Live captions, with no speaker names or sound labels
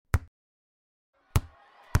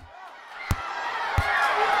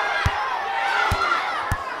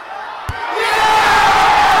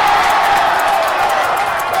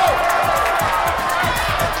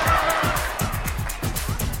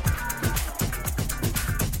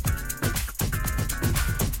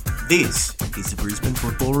This is the Brisbane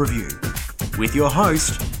Football Review with your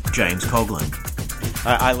host, James Coughlin.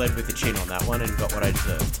 I led with the chin on that one and got what I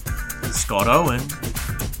deserved. Scott Owen.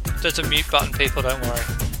 There's a mute button, people, don't worry.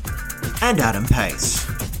 And Adam Pace.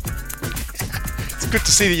 It's good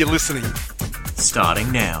to see that you're listening. Starting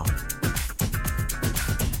now.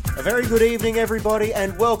 A very good evening, everybody,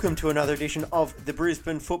 and welcome to another edition of the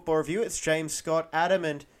Brisbane Football Review. It's James, Scott, Adam,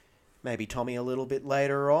 and maybe Tommy a little bit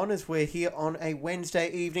later on, as we're here on a Wednesday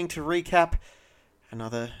evening to recap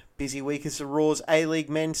another busy week as the Raw's A-League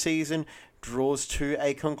men's season draws to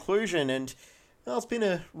a conclusion. And well, it's been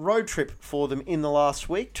a road trip for them in the last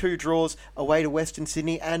week. 2 draws away to Western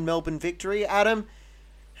Sydney and Melbourne victory. Adam,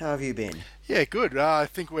 how have you been? Yeah, good. I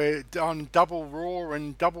think we're on double Raw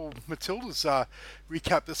and double Matildas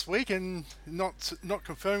recap this week, and not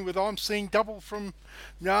confirming whether I'm seeing double from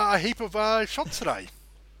a heap of shots today.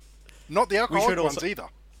 Not the alcoholic ones either.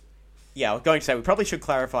 Yeah, I was going to say, we probably should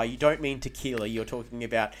clarify, you don't mean tequila, you're talking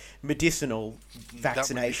about medicinal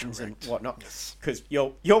vaccinations and whatnot. Because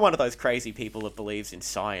you're one of those crazy people that believes in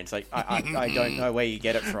science. I don't know where you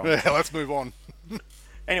get it from. Yeah, let's move on.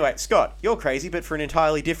 Anyway, Scott, you're crazy, but for an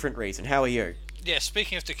entirely different reason. How are you? Yeah,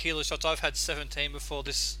 speaking of tequila shots, I've had 17 before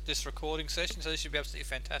this recording session, so this should be absolutely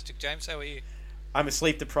fantastic. James, how are you? I'm a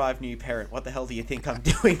sleep-deprived new parent. What the hell do you think I'm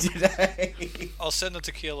doing today? I'll send the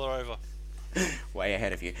tequila over. Way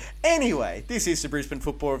ahead of you. Anyway, this is the Brisbane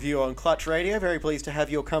Football Review on Clutch Radio. Very pleased to have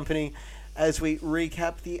your company as we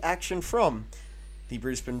recap the action from the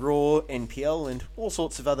Brisbane Raw, NPL, and all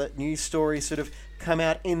sorts of other news stories that have come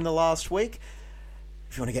out in the last week.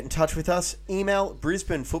 If you want to get in touch with us, email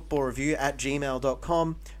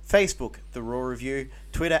brisbanefootballreview@gmail.com, Facebook, The Raw Review,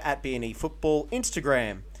 Twitter @BNEFootball,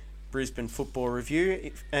 Instagram, Brisbane Football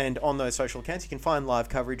Review, and on those social accounts you can find live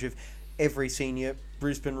coverage of every senior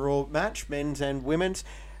Brisbane Raw match, men's and women's,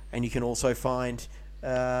 and you can also find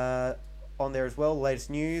on there as well the latest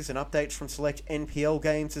news and updates from select NPL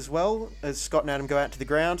games as well, as Scott and Adam go out to the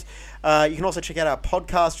ground. You can also check out our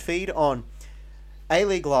podcast feed on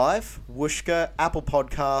A-League Live, Whooshka, Apple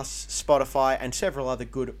Podcasts, Spotify, and several other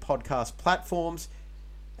good podcast platforms.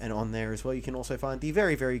 And on there as well, you can also find the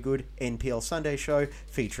very, very good NPL Sunday show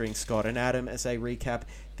featuring Scott and Adam as they recap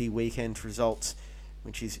the weekend results,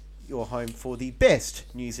 which is your home for the best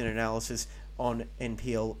news and analysis on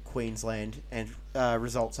NPL Queensland and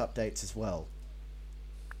results updates as well.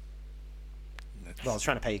 Well, I was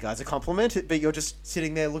trying to pay you guys a compliment, but you're just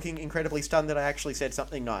sitting there looking incredibly stunned that I actually said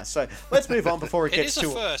something nice. So let's move on before it gets to... It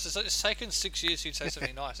is a first. It's taken 6 years to say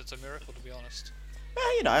something nice. It's a miracle, to be honest.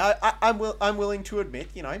 Well, I'm willing to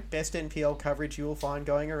admit, best NPL coverage you will find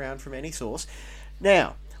going around from any source.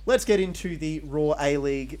 Now, let's get into the Raw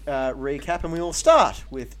A-League recap, and we will start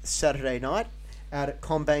with Saturday night out at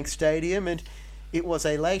CommBank Stadium, and it was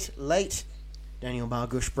a late Daniel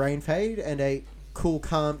Margush brain fade and a cool,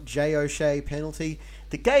 calm Jay O'Shea penalty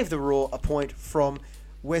that gave the Raw a point from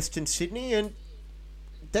Western Sydney, and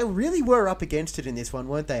they really were up against it in this one,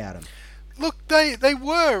 weren't they, Adam? Look, they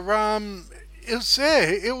were.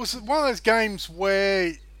 It was one of those games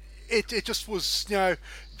where it just was,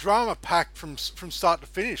 drama packed from start to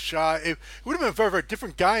finish. It would have been a very, very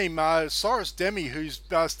different game. Cyrus Demi, who's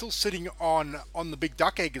still sitting on the big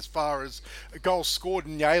duck egg as far as goals scored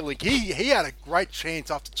in the A-League, he had a great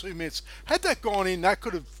chance after 2 minutes. Had that gone in, that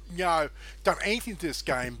could have done anything to this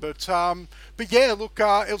game. But yeah, look,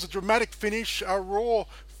 it was a dramatic finish. Raw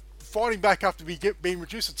fighting back after being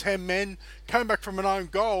reduced to 10 men, came back from an own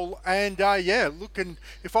goal, and look, and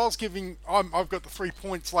if I was I've got the 3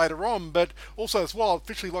 points later on, but also as well, I'd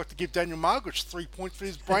officially like to give Daniel Margush 3 points for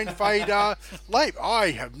his brain fade late.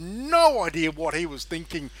 I have no idea what he was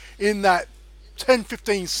thinking in that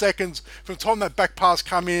 10-15 seconds from the time that back pass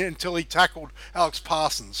came in until he tackled Alex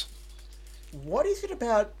Parsons. What is it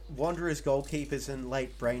about Wanderers goalkeepers and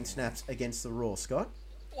late brain snaps against the Raw, Scott?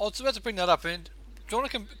 Well, I was about to bring that up, and do you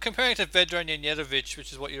want to compare it to Vedran Janjetovic,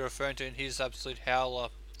 which is what you're referring to in his absolute howler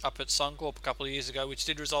up at Suncorp a couple of years ago, which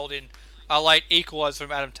did result in a late equaliser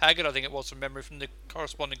from Adam Taggart, I think it was, from memory, from the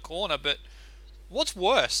corresponding corner. But what's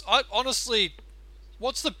worse?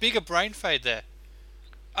 What's the bigger brain fade there?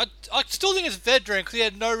 I still think it's Vedran because he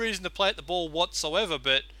had no reason to play at the ball whatsoever,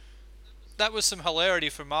 but that was some hilarity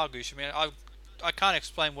from Margush. I mean, I can't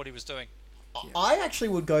explain what he was doing. I actually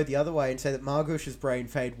would go the other way and say that Margush's brain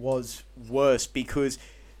fade was worse because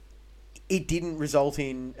it didn't result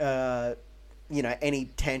in any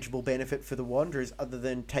tangible benefit for the Wanderers other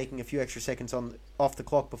than taking a few extra seconds off the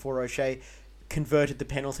clock before O'Shea converted the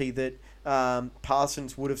penalty that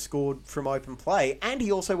Parsons would have scored from open play, and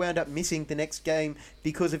he also wound up missing the next game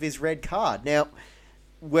because of his red card. Now,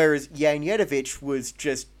 whereas Janjetovic was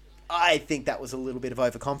just I think that was a little bit of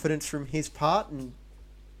overconfidence from his part, and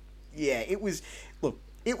yeah, it was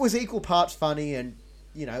equal parts funny, and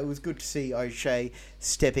it was good to see O'Shea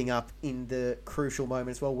stepping up in the crucial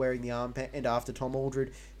moment as well, wearing the armband after Tom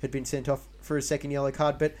Aldred had been sent off for a second yellow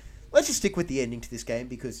card. But let's just stick with the ending to this game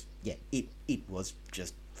because, yeah, it was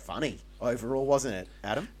just funny overall, wasn't it,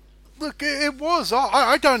 Adam? Look, it was.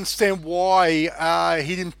 I don't understand why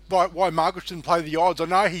why Margaret didn't play the odds. I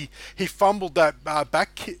know he fumbled that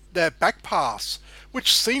back pass,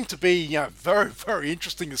 which seemed to be very, very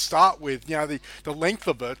interesting to start with. The length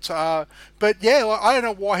of it. But yeah, I don't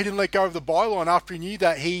know why he didn't let go of the byline after he knew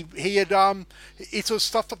that he had sort of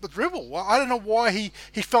stuffed up the dribble. I don't know why he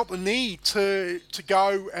felt the need to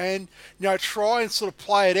go and try and sort of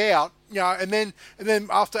play it out. And then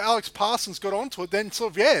after Alex Parsons got onto it, then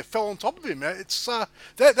sort of it fell on top of him. It's that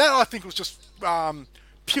I think was just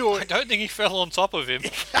pure. I don't think he fell on top of him.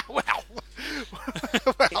 well,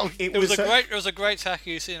 it was a great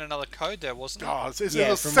tackle. You seen another code there, wasn't it? Oh, it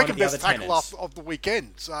was the second best tackle of the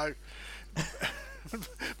weekend. So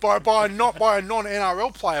by a non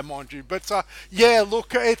NRL player, mind you. But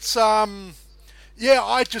look, it's I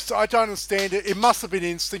don't understand it. It must have been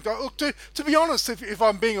instinct. Look, to be honest, if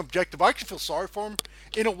I'm being objective, I actually feel sorry for him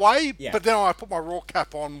in a way. Yeah. But then I put my Raw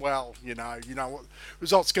cap on. Well, you know what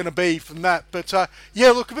result's going to be from that. But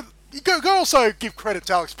look, you go also give credit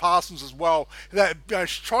to Alex Parsons as well. That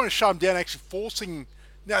trying to shut him down, actually forcing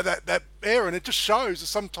that error, and it just shows that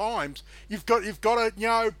sometimes you've got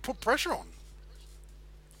to put pressure on.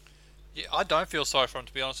 Yeah, I don't feel sorry for him,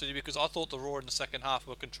 to be honest with you, because I thought the Raw in the second half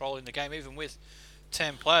were controlling the game, even with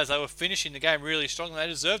 10 players. They were finishing the game really strongly. They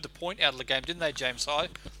deserved a point out of the game, didn't they, James? I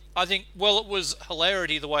think, it was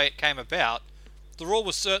hilarity the way it came about. The Raw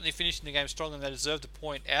was certainly finishing the game strongly, and they deserved a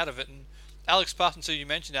point out of it. And Alex Parsons, who you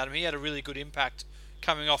mentioned, Adam, he had a really good impact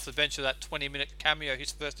coming off the bench of that 20-minute cameo,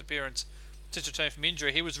 his first appearance since returning from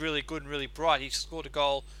injury. He was really good and really bright. He scored a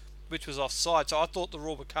goal which was offside. So I thought the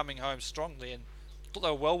Raw were coming home strongly, and thought they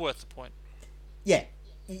were well worth the point. Yeah,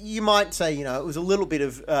 you might say, it was a little bit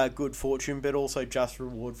of good fortune, but also just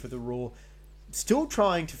reward for the Raw. Still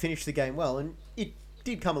trying to finish the game well, and it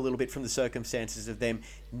did come a little bit from the circumstances of them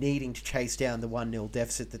needing to chase down the 1-0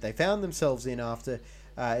 deficit that they found themselves in after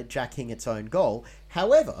Jack Hingett's own goal.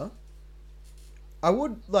 However, I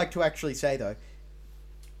would like to actually say, though,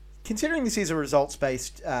 considering this is a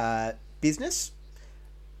results-based business,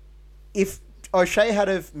 if O'Shea had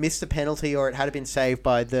have missed the penalty or it had been saved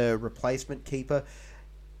by the replacement keeper,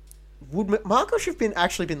 would Markosh have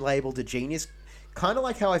actually been labelled a genius? Kind of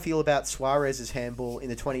like how I feel about Suarez's handball in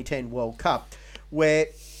the 2010 World Cup, where,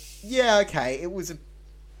 it was a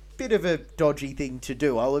bit of a dodgy thing to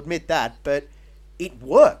do, I'll admit that, but it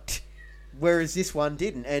worked, whereas this one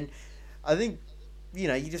didn't. And I think, you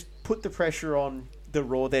just put the pressure on the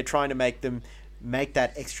Raw. They're trying to make them make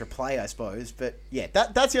that extra play, I suppose. But yeah,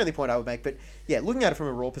 that's the only point I would make. But yeah, looking at it from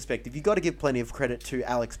a Raw perspective, you've got to give plenty of credit to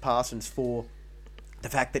Alex Parsons for the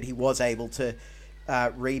fact that he was able to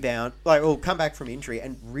rebound, come back from injury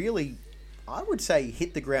and really, I would say,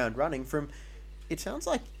 hit the ground running from, it sounds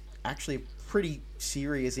like actually a pretty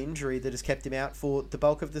serious injury that has kept him out for the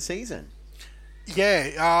bulk of the season.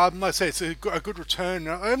 Yeah, like I say, it's a good return.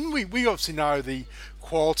 And we obviously know the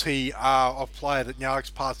quality of player that Alex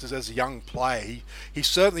Parsons is as a young player. He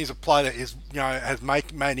certainly is a player that is has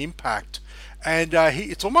made an impact, and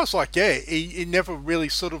it's almost like he never really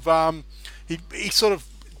sort of he sort of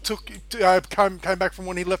came back from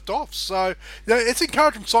when he left off. So it's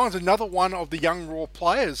encouraging signs. Another one of the young Raw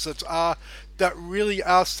players that really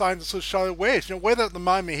are starting to sort of show their wares. Whether at the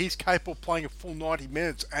moment he's capable of playing a full 90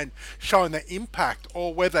 minutes and showing that impact,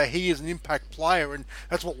 or whether he is an impact player, and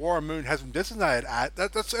that's what Warren Moon has him designated at.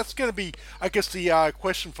 That's going to be, I guess, the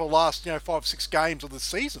question for the last 5-6 games of the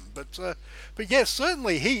season. But yeah,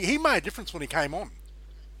 certainly he made a difference when he came on.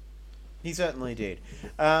 He certainly did.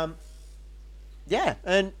 Yeah,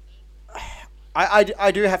 and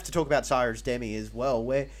I do have to talk about Cyrus Demi as well,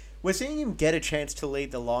 where we're seeing him get a chance to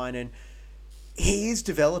lead the line, and he is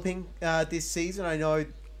developing this season. I know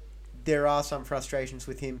there are some frustrations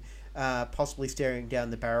with him possibly staring down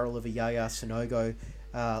the barrel of a Yaya Sanogo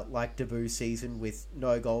like debut season with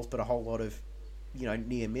no goals but a whole lot of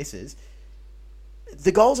near misses.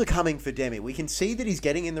 The goals are coming for Demi. We can see that he's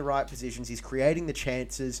getting in the right positions. He's creating the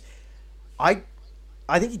chances. I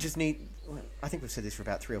think you just need... I think we've said this for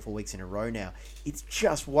about 3 or 4 weeks in a row now. It's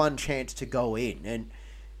just one chance to go in. And,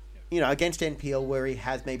 against NPL where he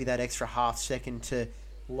has maybe that extra half second to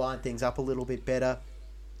line things up a little bit better,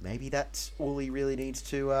 maybe that's all he really needs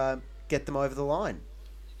to get them over the line.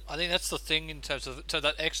 I think that's the thing in terms of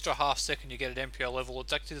that extra half second you get at NPL level.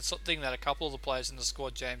 It's actually the thing that a couple of the players in the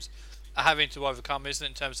squad, James, are having to overcome, isn't it?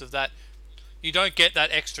 In terms of that, you don't get that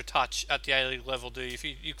extra touch at the A-League level, do you? If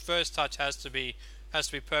your first touch has to be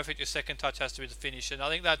perfect, your second touch has to be the finish, and I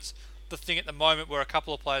think that's the thing at the moment where a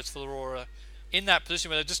couple of players for the Raw are in that position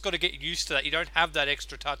where they've just got to get used to that. You don't have that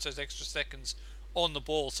extra touch, those extra seconds on the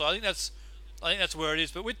ball. So I think that's where it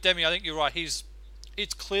is. But with Demi, I think you're right.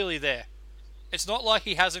 It's clearly there. It's not like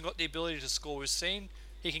he hasn't got the ability to score. We've seen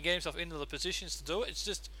he can get himself into the positions to do it. It's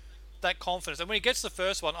just that confidence. And when he gets the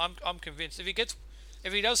first one, I'm convinced if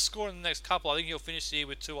he does score in the next couple, I think he'll finish the year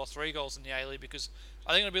with 2 or 3 goals in the A-League, because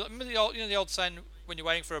I think it'll be like, remember the old saying, when you're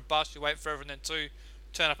waiting for a bus, you wait forever and then 2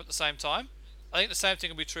 turn up at the same time. I think the same thing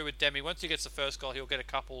will be true with Demi. Once he gets the first goal, he'll get a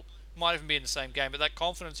couple. Might even be in the same game, but that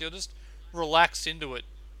confidence, he'll just relax into it.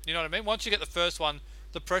 You know what I mean? Once you get the first one,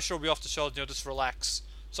 the pressure will be off the shoulders and you'll just relax.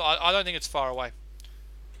 So I don't think it's far away.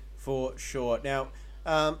 For sure. Now,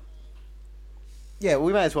 yeah,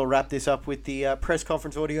 we may as well wrap this up with the press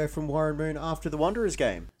conference audio from Warren Moon after the Wanderers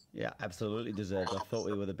game. Yeah, absolutely deserved. I thought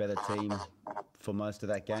we were the better team for most of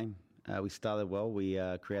that game. We started well. We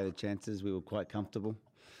created chances. We were quite comfortable.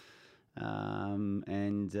 Yeah,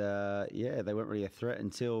 they weren't really a threat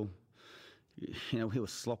until, we were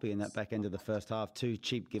sloppy in that back end of the first half. 2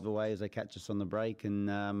 cheap giveaways. They catch us on the break, and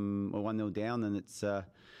we're 1-0 down, and it's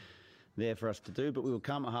there for us to do. But we were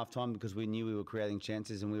calm at half-time because we knew we were creating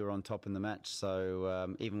chances and we were on top in the match.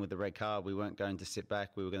 So even with the red card, we weren't going to sit back.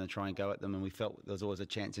 We were going to try and go at them, and we felt there was always a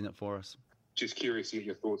chance in it for us. Just curious to get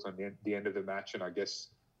your thoughts on the end of the match, and I guess,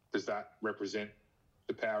 does that represent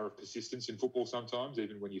the power of persistence in football sometimes?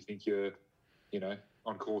 Even when you think you're,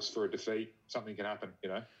 on course for a defeat, something can happen,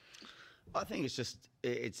 I think it's just,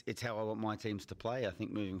 it's how I want my teams to play. I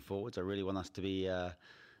think moving forwards, I really want us to be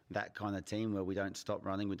that kind of team where we don't stop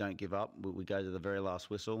running, we don't give up, we go to the very last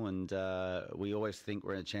whistle, and we always think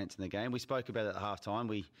we're in a chance in the game. We spoke about it at half-time.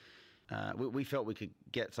 We felt we could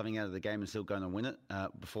get something out of the game and still go and win it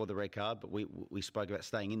before the red card, but we spoke about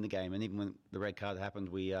staying in the game, and even when the red card happened,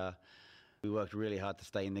 we worked really hard to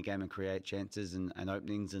stay in the game and create chances and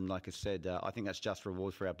openings, and like I said, I think that's just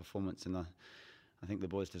reward for our performance, and I think the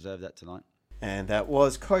boys deserve that tonight. And that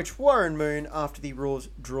was Coach Warren Moon after the Raw's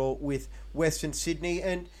draw with Western Sydney.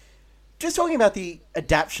 And just talking about the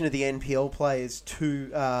adaptation of the NPL players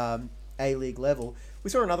to A-League level,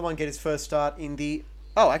 we saw another one get his first start in the...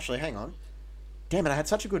 Oh, actually, hang on. Damn it, I had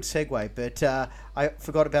such a good segue, but I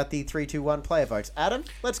forgot about the 3-2-1 player votes. Adam,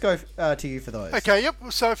 let's go to you for those. Okay, yep.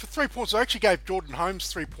 So for 3 points, I actually gave Jordan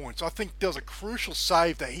Holmes 3 points. I think there was a crucial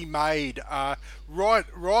save that he made right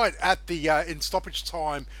at the in stoppage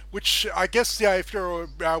time, which I guess if you're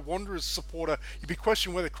a Wanderers supporter, you'd be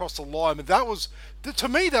questioning whether it crossed the line. But that was, to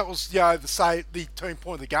me, that was the turning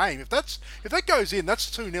point of the game. If that goes in,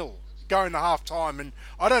 that's 2-0. Going to half-time, and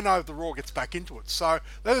I don't know if the Raw gets back into it. So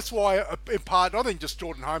that's why, in part, I think just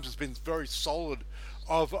Jordan Holmes has been very solid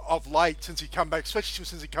of late since he come back, especially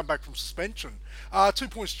since he come back from suspension. 2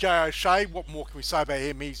 points, Jay O'Shea. What more can we say about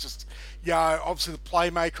him? He's just, obviously the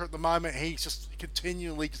playmaker at the moment. He's just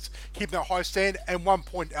continually just keeping that high stand. And 1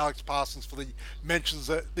 point, Alex Parsons, for the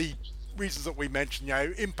reasons that we mentioned.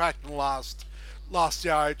 Impact in the last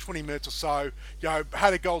 20 minutes or so,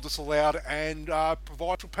 had a goal disallowed and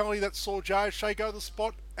provided a penalty that saw Jay O'Shea go to the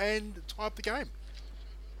spot and tie up the game.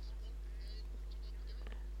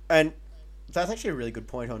 And that's actually a really good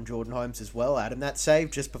point on Jordan Holmes as well, Adam. That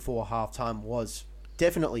save just before halftime was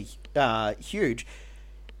definitely huge.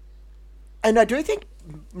 And I do think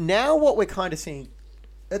now what we're kind of seeing,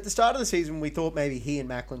 at the start of the season, we thought maybe he and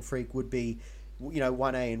Macklin Freak would be,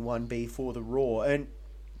 1A and 1B for the Raw. And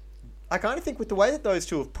I kind of think with the way that those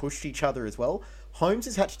two have pushed each other as well, Holmes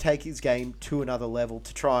has had to take his game to another level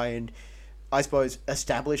to try and, I suppose,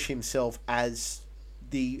 establish himself as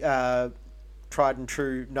the tried and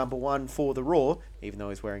true number 1 for the Raw, even though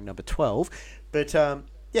he's wearing number 12. But,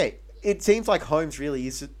 it seems like Holmes really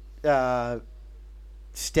is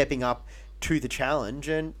stepping up to the challenge,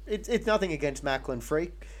 and it's nothing against Macklin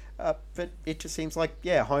Freak, but it just seems like,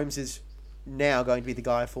 Holmes is now going to be the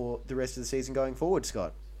guy for the rest of the season going forward,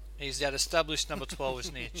 Scott. He's that established number 12,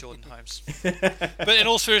 isn't he, Jordan Holmes? But in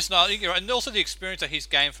all seriousness, I think you're right. And also the experience that he's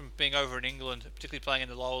gained from being over in England, particularly playing in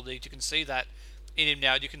the lower league, you can see that in him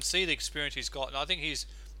now. You can see the experience he's got, and I think he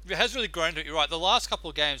has really grown to it. You're right. The last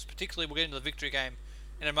couple of games, particularly, we'll get into the victory game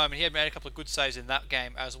in a moment, he had made a couple of good saves in that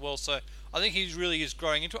game as well. So I think he really is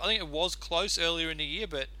growing into it. I think it was close earlier in the year,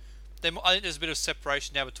 but I think there's a bit of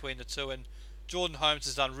separation now between the two, and Jordan Holmes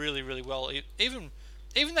has done really, really well. Even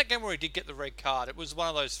that game where he did get the red card, it was one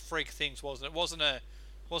of those freak things, wasn't it? It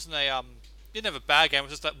wasn't a didn't have a bad game. It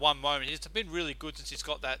was just that one moment. He's been really good since he's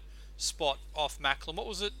got that spot off Macklin. What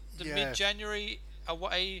was it? The mid-January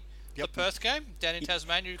away, the Perth game down in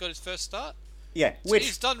Tasmania. He got his first start. Yeah, so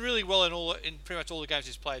he's done really well in pretty much all the games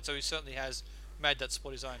he's played. So he certainly has made that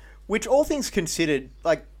spot his own. Which, all things considered,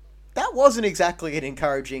 like, that wasn't exactly an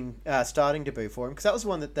encouraging starting debut for him, because that was the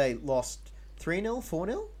one that they lost 3-0,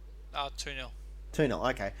 4-0? 2-0. 2-0,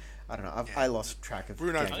 okay. I don't know. I lost track of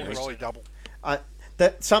Bruno games. Rolly double.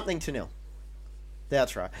 Something to nil.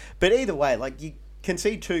 That's right. But either way, like, you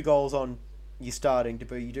concede 2 goals on your starting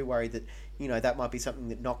debut, you do worry that, that might be something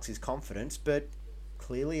that knocks his confidence, but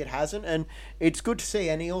clearly it hasn't, and it's good to see.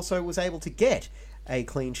 And he also was able to get a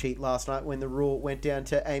clean sheet last night when the Raw went down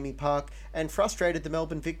to Amy Park and frustrated the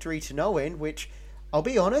Melbourne Victory to no end, which, I'll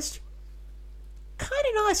be honest, kind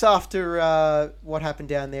of nice after what happened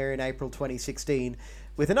down there in April 2016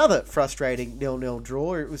 with another frustrating 0-0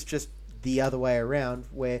 draw. It was just the other way around,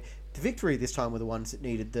 where the Victory this time were the ones that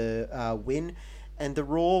needed the win, and the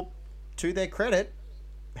Raw, to their credit,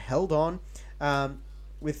 held on and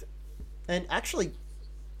actually,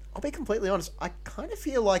 I'll be completely honest, I kind of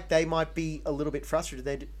feel like they might be a little bit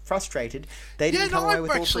frustrated. They didn't come away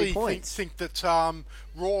with all 3 points. I think that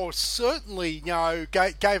Raw certainly,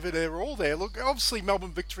 gave it their all there. Look, obviously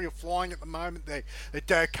Melbourne Victory are flying at the moment.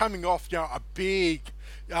 They're coming off, a big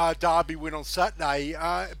derby win on Saturday.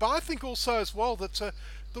 But I think also as well that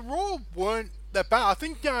the Raw weren't that bad. I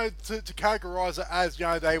think, to categorise it as,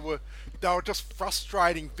 they were just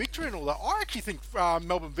frustrating Victory and all that. I actually think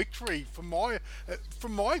Melbourne Victory, from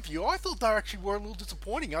my view, I thought they actually were a little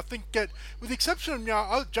disappointing. I think that, with the exception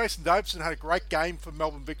of, Jason Davison had a great game for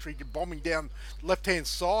Melbourne Victory, bombing down the left-hand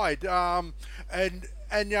side, and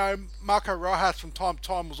Marco Rojas from time to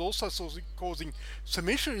time was also causing some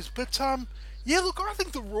issues. But look, I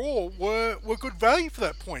think the Raw were good value for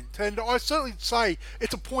that point, and I certainly say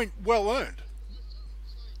it's a point well earned.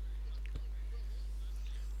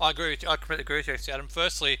 I agree with you. I completely agree with you, Adam.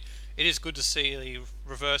 Firstly, it is good to see the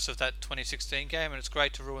reverse of that 2016 game, and it's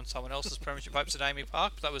great to ruin someone else's premiership hopes at Amy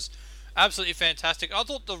Park. But that was absolutely fantastic. I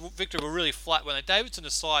thought the Victory were really flat when Davidson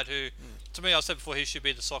aside, who, to me, I said before, he should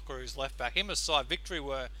be the Socceroos left back. Him aside, Victory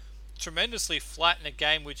were tremendously flat in a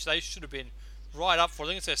game which they should have been right up for. I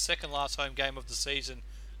think it's their second last home game of the season,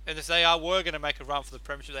 and if they were going to make a run for the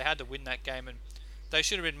premiership, they had to win that game, and they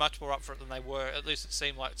should have been much more up for it than they were. At least it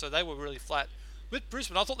seemed like. So they were really flat. With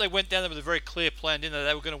Brisbane, I thought they went down there with a very clear plan, didn't they?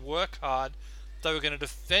 They were going to work hard, they were going to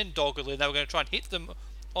defend doggedly, and they were going to try and hit them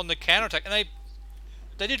on the counter-attack. And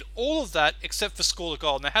they did all of that except for score the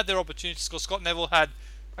goal. And they had their opportunity to score. Scott Neville had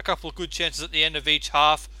a couple of good chances at the end of each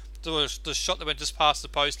half. There was the shot that went just past the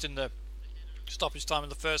post in the stoppage time in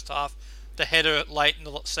the first half, the header late in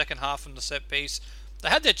the second half from the set piece. They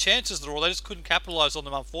had their chances, they just couldn't capitalise on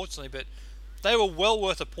them, unfortunately. But they were well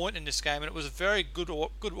worth a point in this game, and it was a very good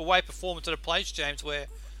away performance at a place, James, where,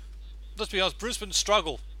 let's be honest, Brisbane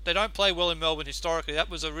struggle. They don't play well in Melbourne historically. That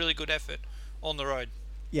was a really good effort on the road.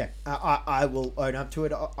 Yeah, I will own up to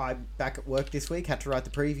it. I'm back at work this week, had to write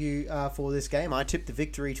the preview for this game. I tipped the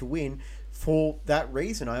Victory to win for that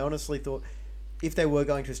reason. I honestly thought if they were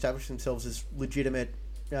going to establish themselves as legitimate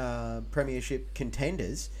premiership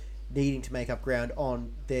contenders, needing to make up ground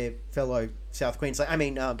on their fellow South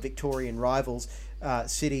Queensland, Victorian rivals,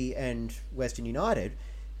 City and Western United,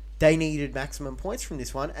 they needed maximum points from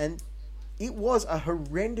this one, and it was a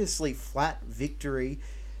horrendously flat victory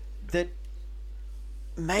that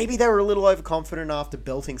maybe they were a little overconfident after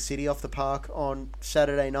belting City off the park on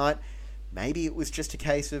Saturday night. Maybe it was just a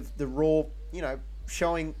case of the Raw,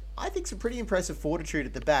 showing, I think, some pretty impressive fortitude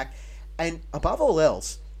at the back, and above all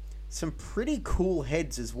else, some pretty cool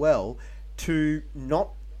heads as well to not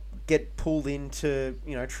get pulled into,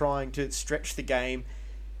 trying to stretch the game.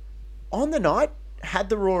 On the night, had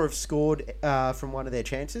the Raw have scored from one of their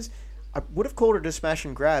chances, I would have called it a smash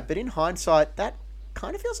and grab, but in hindsight, that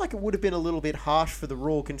kind of feels like it would have been a little bit harsh for the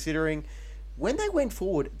Raw, considering when they went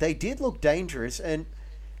forward, they did look dangerous, and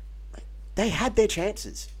they had their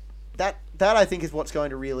chances. That I think is what's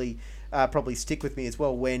going to really probably stick with me as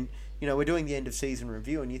well when, we're doing the end of season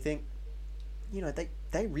review and you think,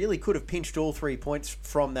 they really could have pinched all 3 points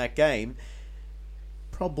from that game.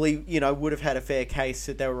 Probably, would have had a fair case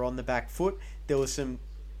that they were on the back foot. There was some,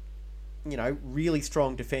 really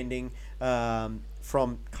strong defending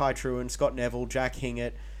from Kai Truan, Scott Neville, Jack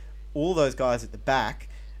Hingett, all those guys at the back,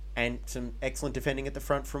 and some excellent defending at the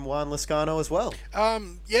front from Juan Lezcano as well.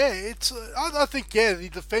 It's. I think the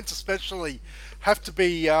defence especially have to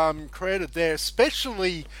be credited there,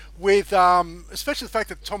 especially with especially the fact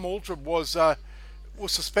that Tom Aldred was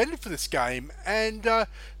suspended for this game, and I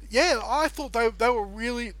thought they were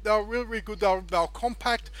really good. They were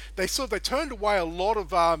compact. they turned away a lot of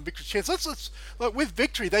victory chances. Like with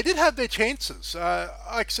victory, they did have their chances. Like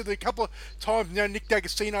I said, a couple of times, Nick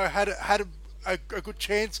D'Agostino had a good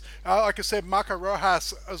chance. Like I said, Marco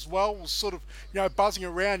Rojas as well was sort of buzzing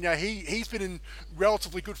around. He's been in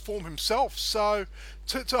relatively good form himself. So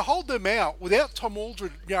to hold them out without Tom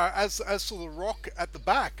Aldred, as sort of the rock at the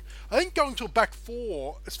back, I think going to a back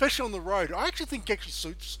four, especially on the road, I actually think actually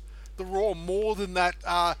suits the Raw more than that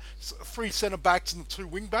 3 centre backs and 2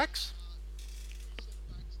 wing backs.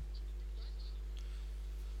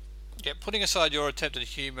 Yeah, putting aside your attempt at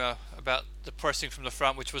humour about the pressing from the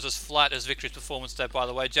front, which was as flat as Victory's performance there, by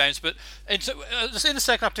the way, James. But in the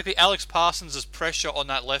second half, particularly Alex Parsons' pressure on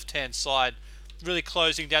that left-hand side, really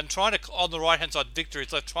closing down, on the right-hand side,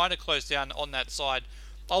 Victory's left, trying to close down on that side.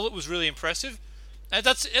 All it was really impressive. And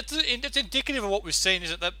it's indicative of what we've seen,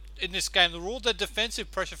 isn't it? That in this game, the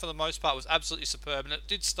defensive pressure for the most part was absolutely superb, and it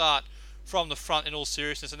did start from the front in all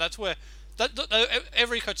seriousness, and that's where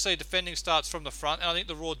every coach say defending starts from the front, and I think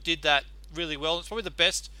the Raw did that really well. It's probably the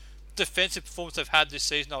best defensive performance they've had this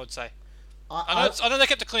season, I would say. I know they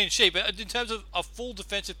kept a clean sheet, but in terms of a full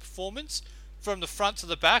defensive performance from the front to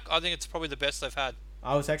the back, I think it's probably the best they've had.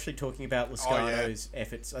 I was actually talking about Lozano's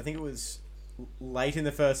efforts. I think it was late in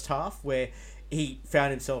the first half where he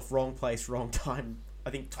found himself wrong place, wrong time, I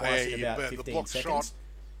think twice in about 15 seconds.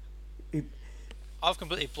 I've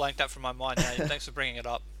completely blanked that from my mind now. Thanks for bringing it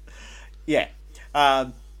up. Yeah.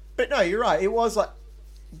 But no, you're right. It was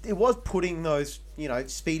putting those,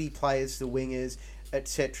 speedy players, the wingers,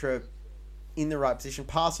 etc., in the right position.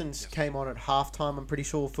 Parsons came on at halftime, I'm pretty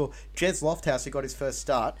sure, for Jez Lofthouse, who got his first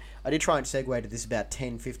start. I did try and segue to this about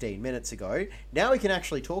 10, 15 minutes ago. Now we can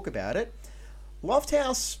actually talk about it.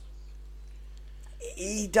 Lofthouse,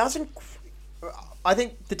 he doesn't... I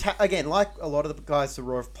think, again, like a lot of the guys the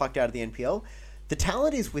Raw have plucked out of the NPL, the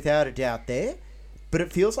talent is without a doubt there, but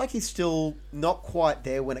it feels like he's still not quite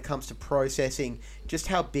there when it comes to processing just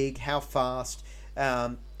how big, how fast,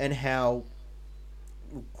 and how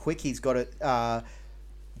quick he's got to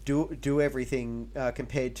do everything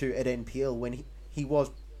compared to at NPL when he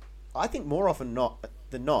was, I think more often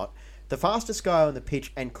than not, the fastest guy on the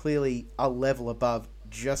pitch and clearly a level above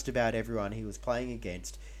just about everyone he was playing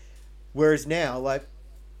against. Whereas now, like,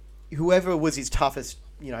 whoever was his toughest,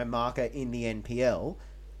 marker in the NPL,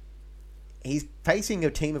 he's facing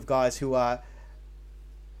a team of guys who are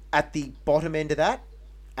at the bottom end of that,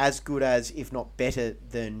 as good as, if not better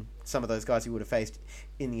than some of those guys he would have faced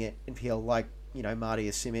in the NPL, like, Marty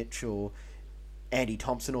Simic or Andy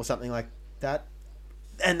Thompson or something like that.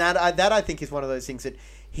 And that I think is one of those things that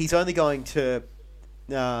he's only going to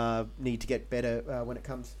need to get better when it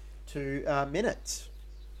comes to minutes.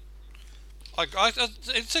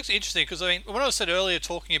 It's actually interesting because when I said earlier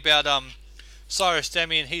talking about Cyrus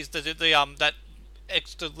Demi and he's that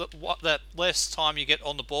less time you get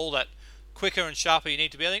on the ball, that quicker and sharper you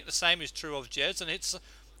need to be. I think the same is true of Jez, and it's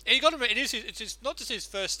not just his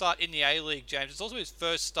first start in the A-League, James. It's also his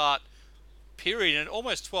first start period in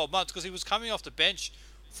almost 12 months because he was coming off the bench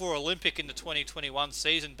for Olympic in the 2021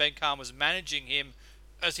 season. Ben Kahn was managing him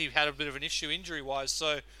as he had a bit of an issue injury-wise,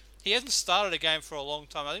 so he hasn't started a game for a long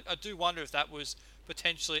time. I do wonder if that was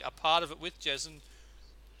potentially a part of it with Jez.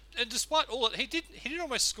 And despite all that, he did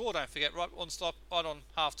almost score, don't forget, right on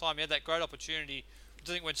half-time. He had that great opportunity. I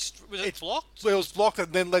think was it blocked? It was blocked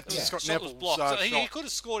and then led to Scott Neville. It was blocked. So he could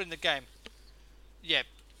have scored in the game. Yeah.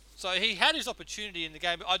 So he had his opportunity in the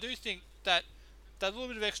game, but I do think that little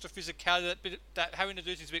bit of extra physicality, that having to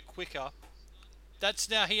do things a bit quicker, that's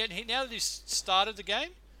now now that he's started the game,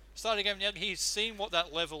 now he's seen what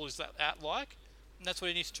that level is at like, and that's what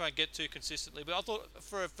he needs to try and get to consistently. But I thought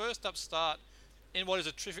for a first up start in what is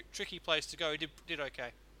a tricky place to go, he did okay.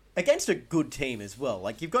 Against a good team as well.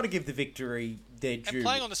 Like, you've got to give the victory their due. And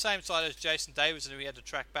playing on the same side as Jason Davidson, who he had to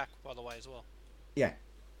track back, by the way, as well. Yeah.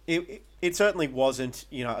 It certainly wasn't,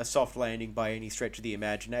 a soft landing by any stretch of the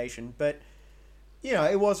imagination, but,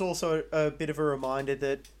 it was also a bit of a reminder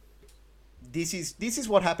that this is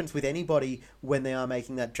what happens with anybody when they are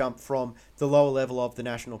making that jump from the lower level of the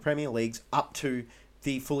National Premier Leagues up to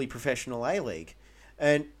the fully professional A-League.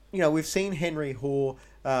 And, we've seen Henry Hoare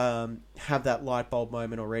have that light bulb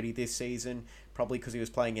moment already this season, probably because he was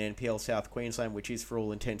playing in NPL South Queensland, which is for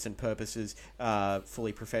all intents and purposes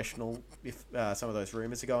fully professional, if some of those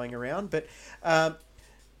rumours are going around. But,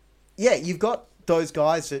 you've got those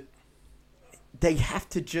guys that they have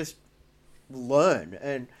to just learn,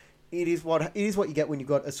 and it is what you get when you've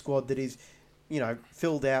got a squad that is,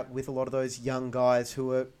 filled out with a lot of those young guys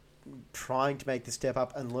who are trying to make the step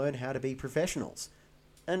up and learn how to be professionals.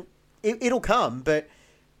 And it'll come, but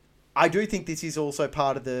I do think this is also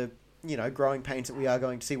part of the growing pains that we are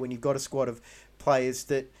going to see when you've got a squad of players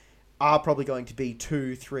that are probably going to be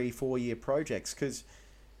 2, 3, 4 year projects. Because,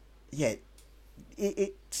 yeah,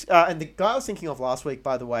 and the guy I was thinking of last week,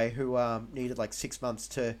 by the way, who needed like 6 months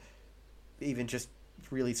to even just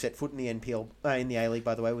really set foot in the NPL in the A-League,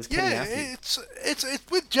 by the way, was Kenny Afi. It's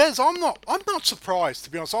with Jez. I'm not surprised, to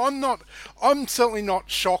be honest. I'm certainly not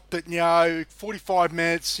shocked that 45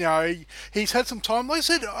 minutes. He's had some time. Like I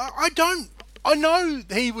said, I know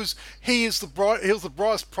he was the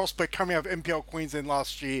brightest prospect coming out of NPL Queensland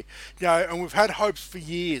last year. And we've had hopes for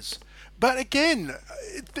years. But again,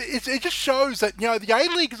 it just shows that the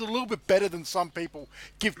A-League is a little bit better than some people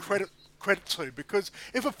give credit to, because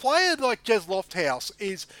if a player like Jez Lofthouse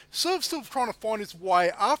is sort of still trying to find his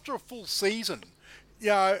way after a full season,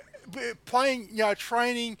 playing,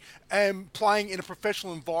 training and playing in a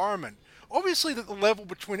professional environment, obviously that the level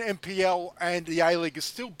between NPL and the A-League is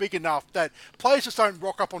still big enough that players just don't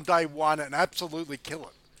rock up on day one and absolutely kill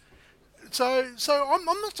it. So I'm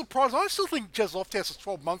not surprised. I still think Jez Lofthouse is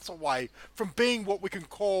 12 months away from being what we can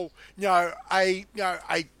call, a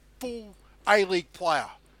full A-League player.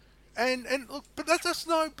 And look, but that's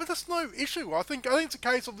no issue. I think it's a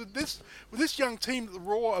case of with this young team that the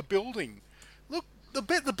Raw are building. Look, the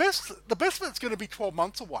best bet's going to be 12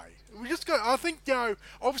 months away. I think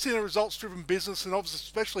obviously in a results driven business, and obviously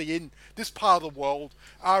especially in this part of the world,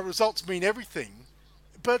 results mean everything.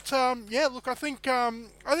 But look, I think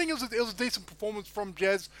it was a decent performance from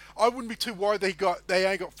Jez. I wouldn't be too worried that they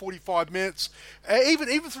only got 45 minutes. Even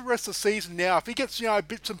for the rest of the season now, if he gets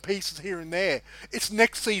bits and pieces here and there, it's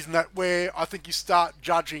next season where I think you start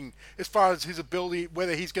judging as far as his ability,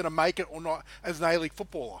 whether he's going to make it or not as an A-League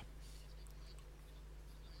footballer.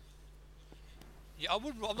 Yeah, I'm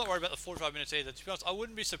not worried about the 45 minutes either. To be honest, I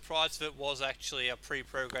wouldn't be surprised if it was actually a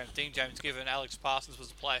pre-programmed thing, James, given Alex Parsons was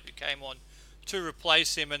the player who came on to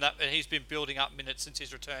replace him, and he's been building up minutes since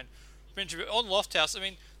his return. On Lofthouse, I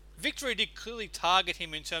mean, Victory did clearly target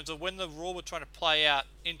him in terms of when the Raw were trying to play out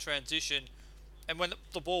in transition, and when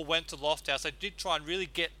the ball went to Lofthouse, they did try and really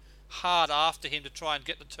get hard after him to try and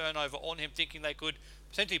get the turnover on him, thinking they could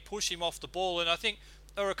potentially push him off the ball. And I think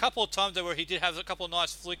there were a couple of times there where he did have a couple of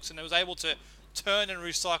nice flicks, and he was able to turn and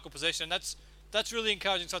recycle possession. And that's really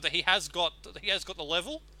encouraging, something that he has got the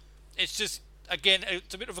level. It's just, again,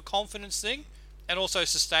 it's a bit of a confidence thing, and also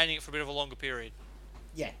sustaining it for a bit of a longer period.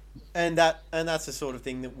 Yeah, and that's the sort of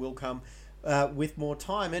thing that will come with more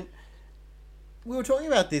time. And we were talking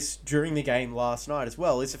about this during the game last night as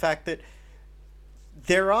well, is the fact that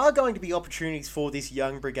there are going to be opportunities for this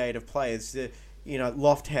young brigade of players.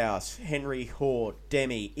 Lofthouse, Henry Hort,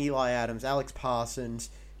 Demi, Eli Adams, Alex Parsons.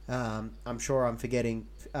 I'm sure I'm forgetting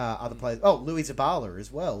other players. Oh, Louis Zabala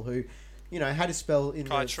as well, who had a spell in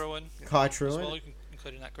Kai Truen. As well, you can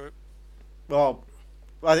include in that group. Well,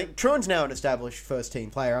 I think Truan's now an established first-team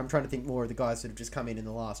player. I'm trying to think more of the guys that have just come in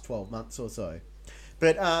the last 12 months or so.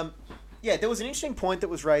 But, there was an interesting point that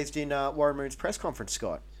was raised in Warren Moon's press conference,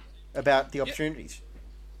 Scott, about the opportunities.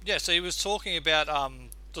 Yeah, so he was talking about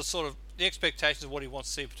the expectations of what he wants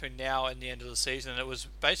to see between now and the end of the season. And it was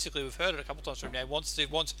basically, we've heard it a couple of times from now, he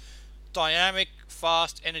wants dynamic,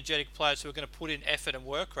 fast, energetic players who are going to put in effort and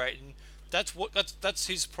work rate, and that's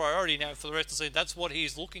his priority now for the rest of the season. That's what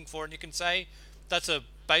he's looking for, and you can say that's a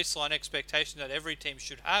baseline expectation that every team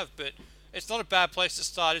should have, but it's not a bad place to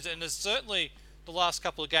start, is it? And there's certainly the last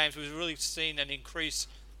couple of games we've really seen an increase.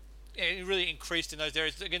 It really increased in those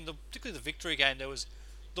areas. Again, particularly the Victory game, there was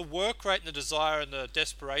the work rate and the desire and the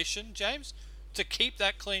desperation, James, to keep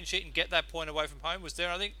that clean sheet and get that point away from home was there.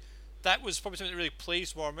 I think that was probably something that really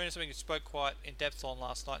pleased Warren Moon, something he spoke quite in depth on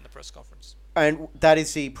last night in the press conference. And that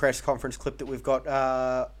is the press conference clip that we've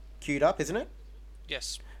got queued up, isn't it?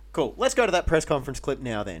 Yes. Cool. Let's go to that press conference clip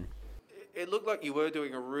now then. It looked like you were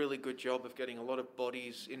doing a really good job of getting a lot of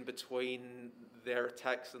bodies in between their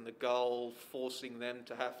attacks and the goal, forcing them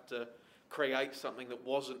to have to create something that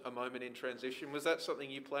wasn't a moment in transition. Was that something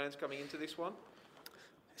you planned coming into this one?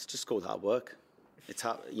 It's just called hard work. It's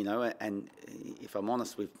hard, and if I'm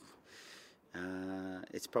honest,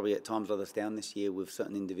 it's probably at times let us down this year with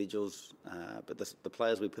certain individuals, but the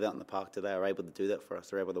players we put out in the park today are able to do that for us.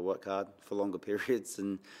 They're able to work hard for longer periods,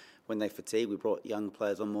 and when they fatigue, we brought young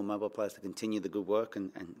players on, more mobile players to continue the good work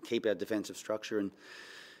and keep our defensive structure and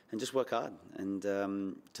just work hard. And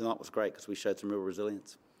tonight was great because we showed some real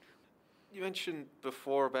resilience. You mentioned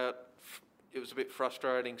before about it was a bit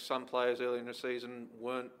frustrating. Some players early in the season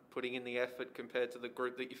weren't putting in the effort compared to the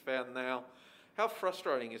group that you found now. How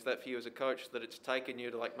frustrating is that for you as a coach, that it's taken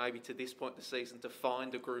you to maybe to this point in the season to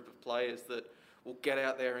find a group of players that will get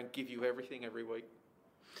out there and give you everything every week?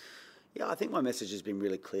 Yeah, I think my message has been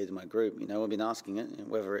really clear to my group. I've been asking it,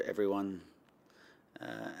 whether everyone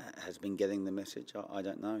has been getting the message. I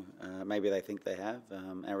don't know. Maybe they think they have.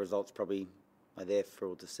 Our results probably are there for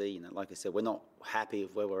all to see. Like I said, we're not happy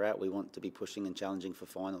with where we're at. We want to be pushing and challenging for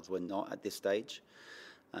finals. We're not at this stage.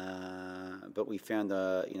 But we found,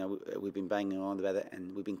 we've been banging on about it,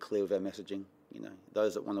 and we've been clear with our messaging.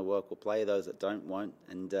 Those that want to work will play, those that don't won't.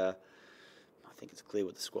 And I think it's clear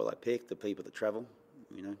with the squad I picked, the people that travel.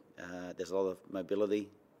 There's a lot of mobility,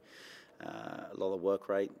 a lot of work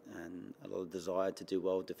rate, and a lot of desire to do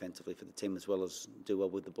well defensively for the team as well as do well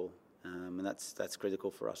with the ball. And that's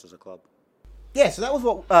critical for us as a club. Yeah, so that was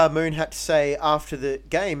what Moon had to say after the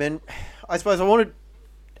game. And I suppose I want to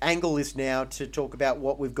angle this now to talk about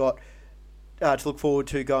what we've got to look forward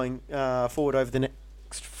to going forward over the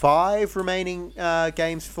next 5 remaining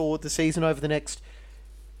games for the season over the next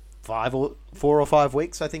 4 or 5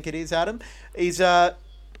 weeks, I think it is, Adam. Is,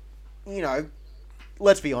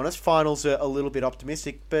 let's be honest, finals are a little bit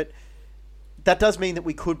optimistic, but that does mean that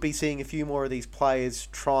we could be seeing a few more of these players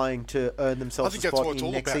trying to earn themselves a spot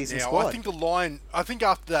in next season's squad. I think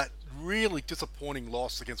after that really disappointing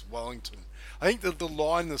loss against Wellington, I think that the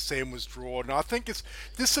line in the sand was drawn, and I think it's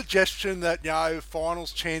this suggestion that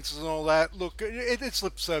finals chances and all that. Look, it's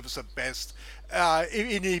lip service at best.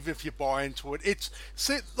 Even if you buy into it, it's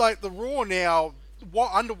like the Raw now.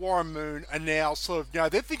 Under Warren Moon are now sort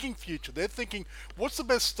of, they're thinking future. They're thinking, what's the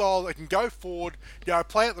best style that can go forward,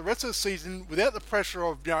 play out the rest of the season without the pressure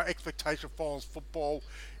of, expectation of finals football.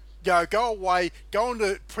 Go away, go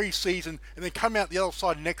into pre-season, and then come out the other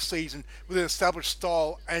side next season with an established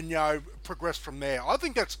style and, progress from there. I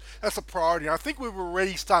think that's a priority. I think we've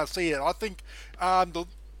already started to see it. I think,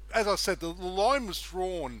 as I said, the line was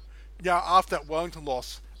drawn, after that Wellington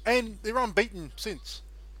loss, and they're unbeaten since.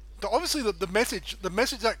 So obviously, the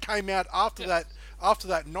message that came out after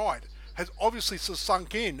that night has obviously sort of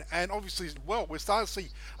sunk in, and obviously as well, we're starting to see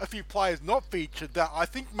a few players not featured that I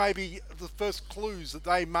think maybe the first clues that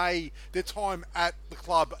their time at the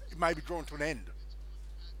club may be drawn to an end.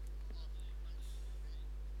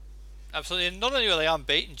 Absolutely, and not only are they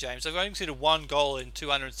unbeaten, James, they've only conceded 1 goal in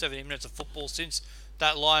 270 minutes of football since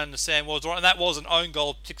that line in the sand was drawn, and that was an own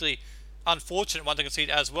goal, particularly unfortunate one to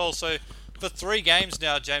concede as well. So for 3 games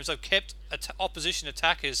now, James, they've kept opposition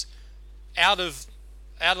attackers out of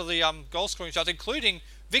the goal scoring shots, including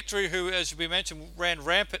Victory, who, as we mentioned, ran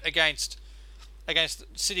rampant against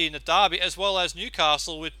City in the derby, as well as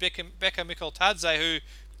Newcastle with Becca Mikkeltadze, who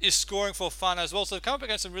is scoring for fun as well. So they've come up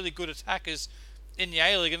against some really good attackers in the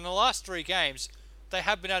A-League, and in the last 3 games, they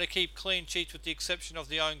have been able to keep clean sheets with the exception of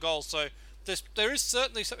the own goal. So there is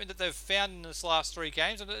certainly something that they've found in this last 3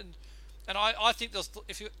 games, and I think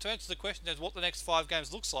to answer the question as what the next 5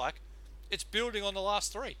 games looks like, it's building on the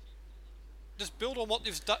last 3. Just build on what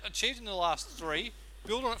they've achieved in the last 3,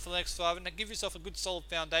 build on it for the next 5, and give yourself a good solid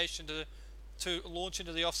foundation to launch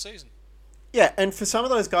into the off-season. Yeah, and for some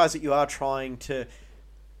of those guys that you are trying to,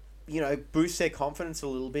 boost their confidence a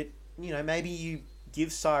little bit, maybe you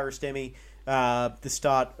give Cyrus Demi the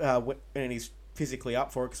start when he's physically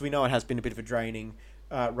up for it, because we know it has been a bit of a draining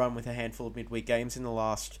run with a handful of midweek games in the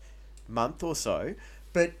last month or so.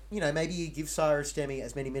 But, maybe you give Cyrus Demi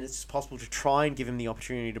as many minutes as possible to try and give him the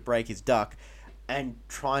opportunity to break his duck and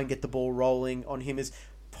try and get the ball rolling on him as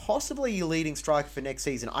possibly your leading striker for next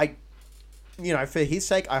season. For his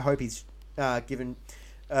sake, I hope he's given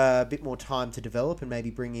a bit more time to develop and maybe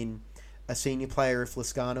bring in a senior player if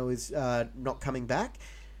Lascano is not coming back.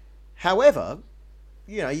 However,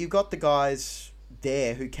 you've got the guys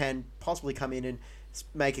there who can possibly come in and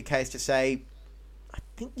make a case to say, I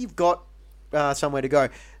think you've got somewhere to go.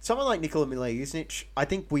 Someone like Nikola Milojusnic, I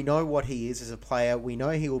think we know what he is as a player. We know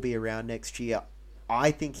he will be around next year.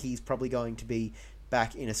 I think he's probably going to be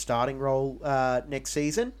back in a starting role next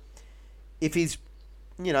season. If he's,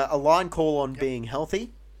 a line call on being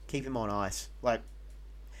healthy, keep him on ice. There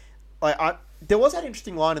was that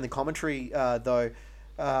interesting line in the commentary, though,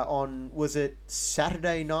 was it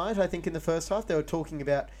Saturday night, I think, in the first half? They were talking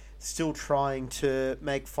about still trying to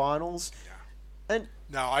make finals. And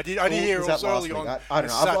no, I did hear it was early on. I don't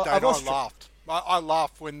know. I laughed. I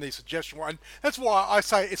laughed when the suggestion was, and that's why I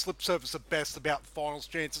say it's lip service at best about finals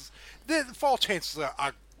chances. The final chances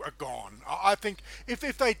are gone. I think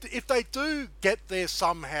if they do get there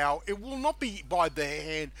somehow, it will not be by their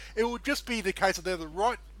hand. It will just be the case that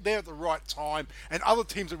they're at the right time, and other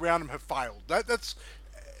teams around them have failed. That's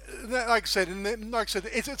like I said,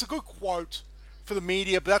 it's a good quote for the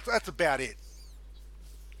media, but that's about it.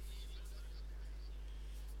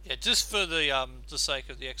 Yeah, just for the sake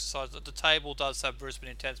of the exercise, the table does have Brisbane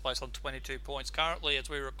in 10th place on 22 points. Currently, as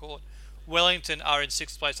we record, Wellington are in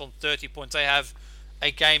 6th place on 30 points. They have a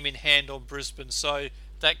game in hand on Brisbane, so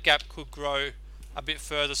that gap could grow a bit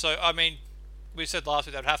further. So, I mean, we said last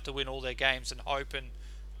week they'd have to win all their games and hope, and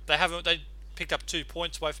they haven't. They picked up 2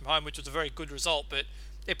 points away from home, which was a very good result, but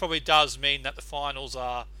it probably does mean that the finals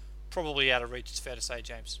are probably out of reach. It's fair to say,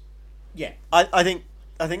 James. Yeah, I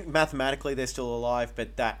think mathematically they're still alive,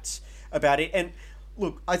 but that's about it. And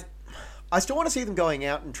look, I still want to see them going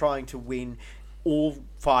out and trying to win all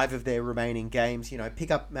 5 of their remaining games. You know,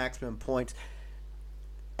 pick up maximum points,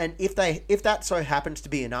 and if that so happens to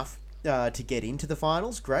be enough to get into the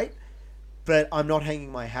finals, great. But I'm not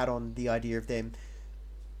hanging my hat on the idea of them,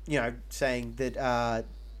 you know, saying that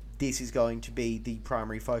this is going to be the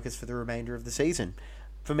primary focus for the remainder of the season.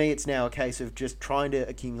 For me, it's now a case of just trying to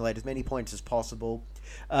accumulate as many points as possible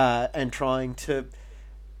and trying to...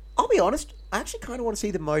 I'll be honest, I actually kind of want to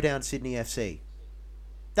see them mow down Sydney FC.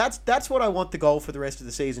 That's what I want the goal for the rest of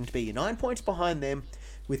the season to be. You're 9 points behind them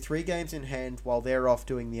with 3 games in hand while they're off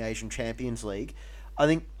doing the Asian Champions League. I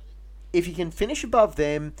think if you can finish above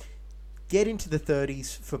them, get into the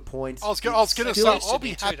 30s for points... I was going to say, I'll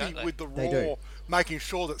be too, happy with the Raw making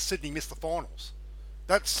sure that Sydney missed the finals.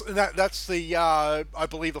 That's the I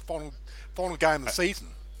believe the final game of the season.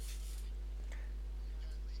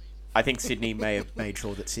 I think Sydney may have made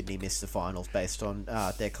sure that Sydney missed the finals based on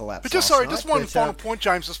their collapse. But just one final point,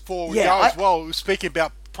 James, just before we go as well. We were speaking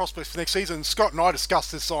about prospects for next season. Scott and I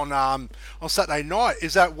discussed this on Saturday night.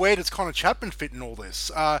 Is that where does Connor Chapman fit in all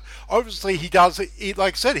this? Obviously, he does.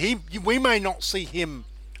 Like I said, we may not see him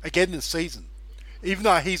again this season, even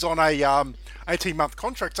though he's on a 18-month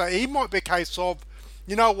contract. So he might be a case of,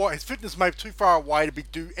 you know what, his fitness may be too far away to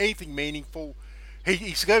do anything meaningful.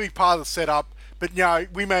 He's going to be part of the setup, but you know,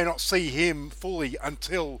 we may not see him fully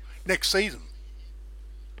until next season.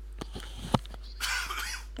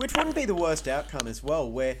 Which wouldn't be the worst outcome as well,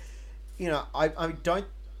 where, you know, I don't...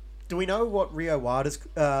 Do we know what Rio Wada's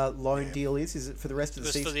loan deal is? Is it for the rest of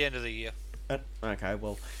the season? Just for the end of the year. Okay,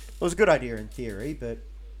 well, it was a good idea in theory, but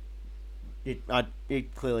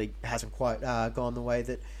it clearly hasn't quite gone the way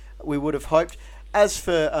that we would have hoped. As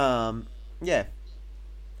for,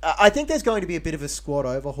 I think there's going to be a bit of a squad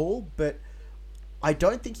overhaul, but I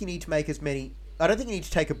don't think you need to make as many... I don't think you need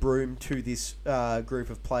to take a broom to this group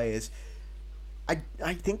of players.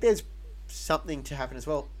 I think there's something to happen as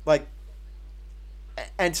well. Like,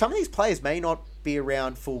 and some of these players may not be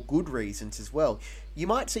around for good reasons as well. You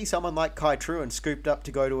might see someone like Kai Truan scooped up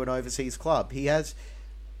to go to an overseas club. He has,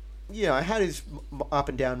 you know, had his up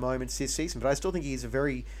and down moments this season, but I still think he's a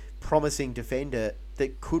very promising defender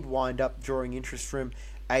that could wind up drawing interest from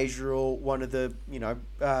Asia or one of the, you know,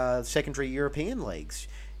 secondary European leagues.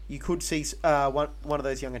 You could see one of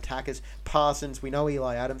those young attackers. Parsons, we know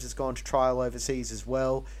Eli Adams has gone to trial overseas as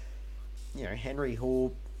well. You know, Henry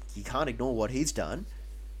Hall, you can't ignore what he's done.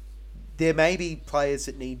 There may be players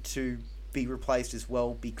that need to be replaced as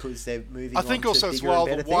well because they're moving on to bigger and better things. I think also as well,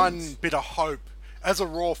 the one bit of hope as a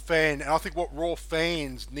Raw fan, and I think what Raw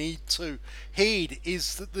fans need to heed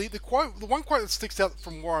is the quote. The one quote that sticks out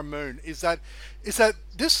from Warren Moon is that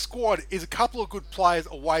this squad is a couple of good players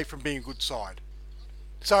away from being a good side.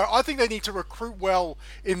 So I think they need to recruit well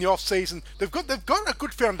in the off season. They've got a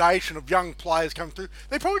good foundation of young players coming through.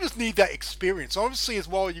 They probably just need that experience. Obviously, as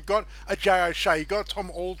well, you've got a Jay O'Shea, you've got a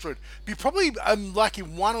Tom Aldred. You're probably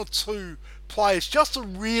lacking 1 or 2 players just to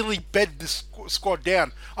really bed this squad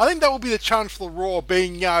down. I think that will be the challenge for the Raw,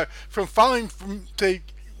 being, you know, from failing to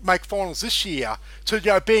make finals this year to,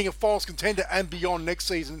 you know, being a finals contender and beyond next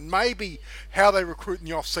season. Maybe how they recruit in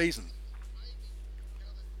the off season.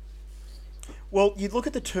 Well, you look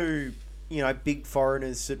at the 2, you know, big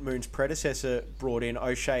foreigners that Moon's predecessor brought in,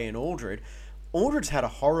 O'Shea and Aldred. Aldred's had a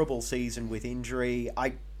horrible season with injury.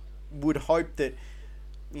 I would hope that,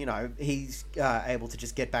 you know, he's able to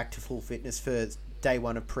just get back to full fitness for day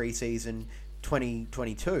 1 of pre-season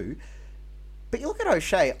 2022. But you look at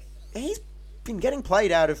O'Shea, he's been getting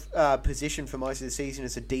played out of position for most of the season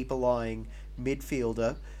as a deeper lying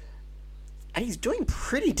midfielder. And he's doing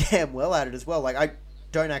pretty damn well at it as well. Like, I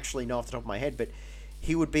don't actually know off the top of my head, but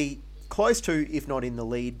he would be close to, if not in the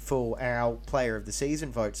lead, for our player of the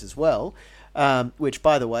season votes as well. Which,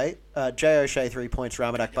 by the way, Jay O'Shea 3 points,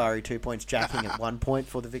 Ramadak Bari 2 points, Jack King at 1 point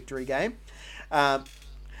for the victory game. But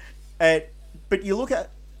you look at,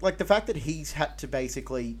 like, the fact that he's had to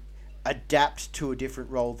basically adapt to a different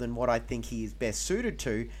role than what I think he is best suited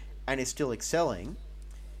to, and is still excelling.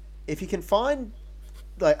 If you can find,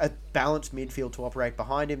 like, a balanced midfield to operate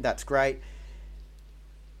behind him, that's great.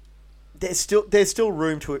 There's still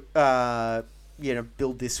room to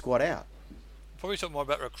build this squad out. probably talk more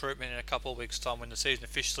about recruitment in a couple of weeks' time when the season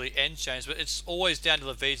officially ends, James. But it's always down to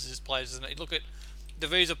the visas players, isn't it? You look at the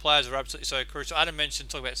visa players are absolutely so crucial. Adam mentioned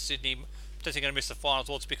talking about Sydney potentially going to miss the finals.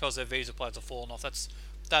 Well, it's because their visa players are falling off.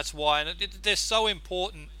 That's why, and they're so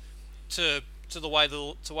important to the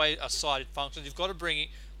way a side functions. You've got to bring it.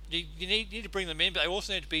 You need to bring them in, but they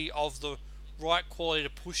also need to be of the right quality to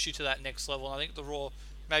push you to that next level. And I think the Raw,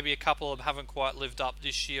 maybe a couple of them haven't quite lived up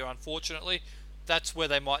this year, unfortunately. That's where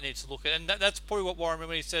they might need to look at, and that's probably what Warren, when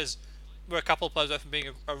he says we're a couple of players away from being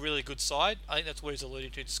a really good side. I think that's what he's alluding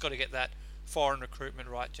to. Just got to get that foreign recruitment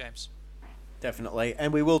right, James. Definitely,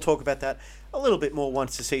 and we will talk about that a little bit more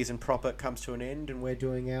once the season proper comes to an end, and we're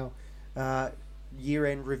doing our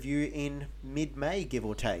year-end review in mid-May, give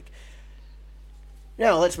or take.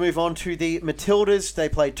 Now, let's move on to the Matildas. They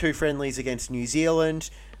played 2 friendlies against New Zealand.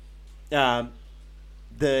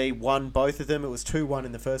 They won both of them. It was 2-1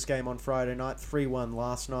 in the first game on Friday night, 3-1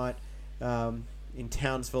 last night in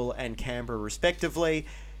Townsville and Canberra, respectively.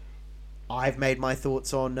 I've made my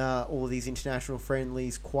thoughts on all of these international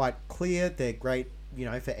friendlies quite clear. They're great,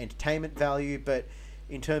 for entertainment value, but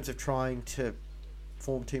in terms of trying to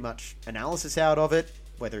form too much analysis out of it,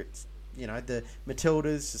 whether it's, the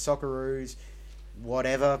Matildas, the Socceroos,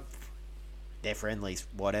 whatever, they're friendlies,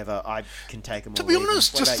 whatever. I can take them all. To be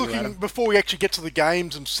honest, just looking before we actually get to the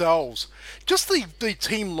games themselves, just the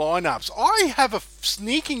team lineups, I have a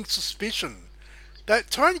sneaking suspicion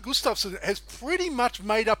that Tony Gustafsson has pretty much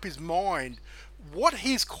made up his mind what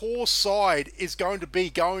his core side is going to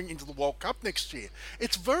be going into the World Cup next year.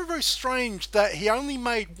 It's very, very strange that he only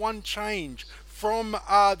made one change from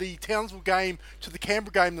the Townsville game to the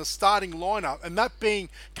Canberra game, the starting lineup, and that being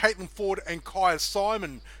Caitlin Ford and Kaya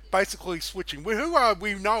Simon basically switching, we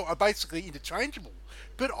know are basically interchangeable.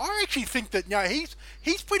 But I actually think that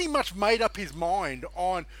he's pretty much made up his mind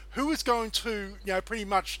on who is going to pretty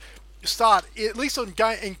much start at least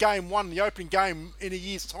in game one, the opening game in a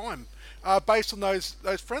year's time, based on those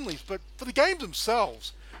friendlies. But for the games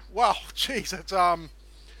themselves, wow, geez, it's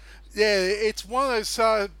it's one of those.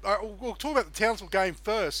 We'll talk about the Townsville game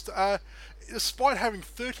first. Despite having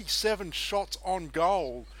 37 shots on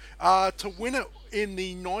goal, to win it in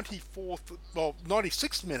the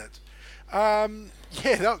 96th minute,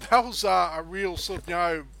 that was a real sort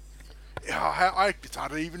of it's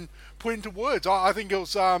hard to even put into words. I think it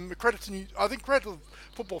was credit to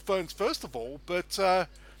football fans first of all, but to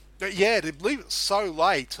believe it so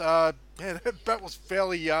late, that was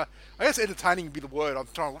fairly. I guess entertaining would be the word I'm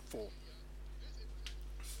trying to look for.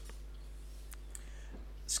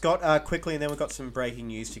 Scott, quickly, and then we've got some breaking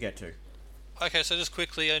news to get to. Okay, so just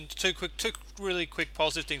quickly, and two really quick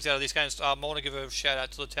positive things out of these games. I want to give a shout out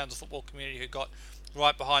to the Townsville football community who got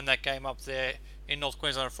right behind that game up there in North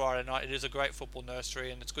Queensland on Friday night. It is a great football nursery,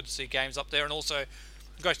 and it's good to see games up there. And also,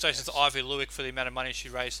 congratulations to Ivy Lewick for the amount of money she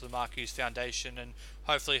raised for the Mark Hughes Foundation, and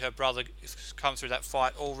hopefully her brother comes through that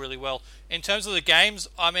fight all really well. In terms of the games,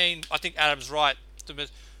 I think Adam's right.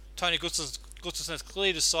 Tony Gustafsson has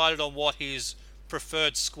clearly decided on what his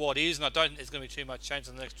preferred squad is, and I don't think there's going to be too much change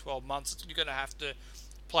in the next 12 months. You're going to have to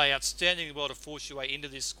play outstandingly well to force your way into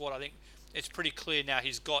this squad. I think it's pretty clear now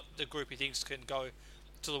he's got the group he thinks can go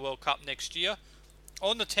to the World Cup next year.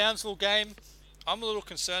 On the Townsville game, I'm a little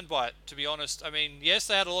concerned by it, to be honest. Yes,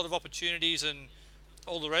 they had a lot of opportunities and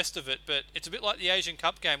all the rest of it, but it's a bit like the Asian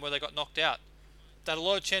Cup game where they got knocked out. They had a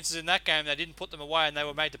lot of chances in that game, they didn't put them away, and they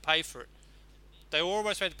were made to pay for it. They were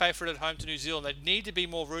almost made to pay for it at home to New Zealand. They need to be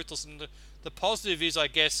more ruthless, and the positive is, I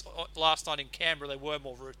guess, last night in Canberra, they were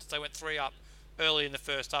more ruthless. They went 3 up early in the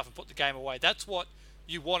first half and put the game away. That's what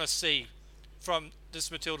you want to see from this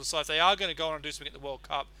Matilda side. If they are going to go on and do something at the World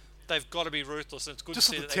Cup, they've got to be ruthless, and it's good just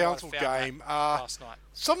to see the that they might have Townsville found game, that last night.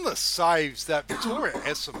 Some of the saves that Victoria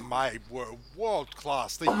Essam made were world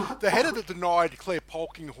class. The header that denied Claire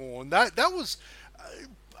Polkinghorne, that was.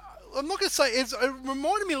 I'm not going to say it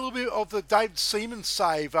reminded me a little bit of the David Seaman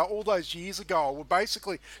save all those years ago, where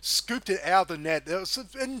basically scooped it out of the net. There was some,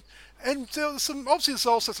 and there was some, obviously there's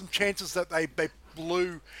also some chances that they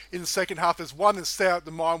blew in the second half. There's one that stayed out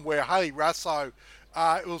the mind where Hayley Rasso,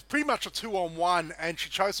 it was pretty much a 2-on-1, and she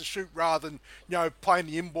chose to shoot rather than playing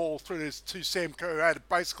the in-ball through to Sam Kerr, who had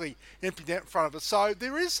basically empty net in front of her. So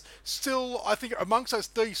there is still, I think, amongst those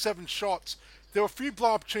 37 shots, there were a few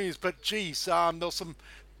blow opportunities, but geez, there was some.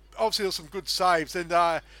 Obviously, there's some good saves, and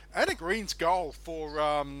Anna Green's goal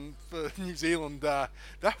for New Zealand, that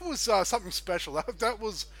was something special. That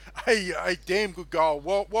was a damn good goal,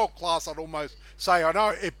 world class, I'd almost say. I know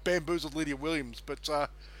it bamboozled Lydia Williams, but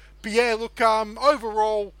yeah, look,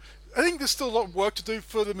 overall, I think there's still a lot of work to do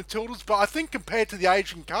for the Matildas, but I think compared to the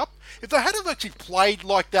Asian Cup, if they had have actually played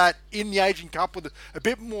like that in the Asian Cup with a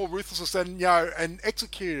bit more ruthlessness and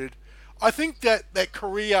executed, I think that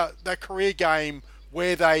career game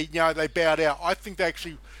where they bowed out, I think they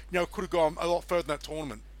actually could have gone a lot further in that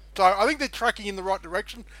tournament. So I think they're tracking in the right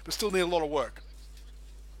direction, but still need a lot of work.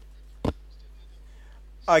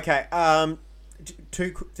 Okay,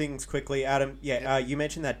 two things quickly, Adam. You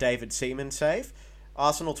mentioned that David Seaman save.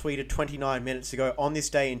 Arsenal tweeted 29 minutes ago, on this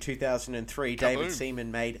day in 2003, David Seaman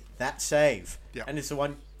made that save. Yep. And it's the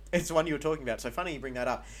one you were talking about. So funny you bring that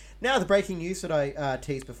up. Now, the breaking news that I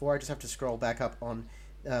teased before, I just have to scroll back up on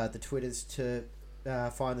the Twitters to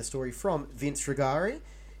find the story from Vince Rigari.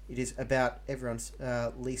 It is about everyone's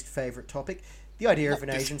least favourite topic, the idea of an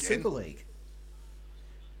Asian Super League.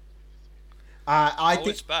 I think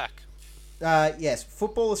it's back. Yes,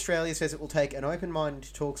 Football Australia says it will take an open mind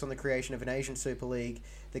to talks on the creation of an Asian Super League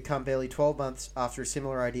that come barely 12 months after a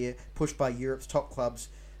similar idea pushed by Europe's top clubs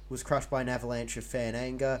was crushed by an avalanche of fan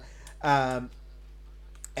anger. And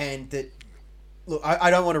that, look, I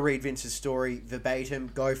don't want to read Vince's story verbatim.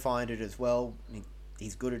 Go find it as well.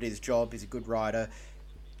 He's good at his job. He's a good writer.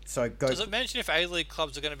 So go. Does it mention if A-League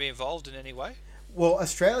clubs are going to be involved in any way? Well,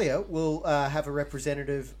 Australia will have a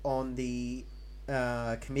representative on the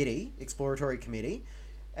exploratory committee,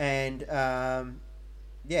 and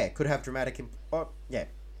could have dramatic.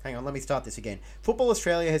 Hang on, let me start this again. Football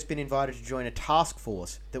Australia has been invited to join a task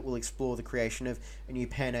force that will explore the creation of a new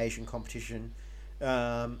Pan-Asian competition.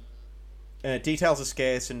 Details are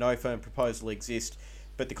scarce and no firm proposal exists,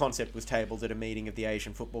 but the concept was tabled at a meeting of the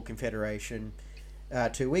Asian Football Confederation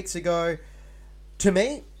 2 weeks ago. To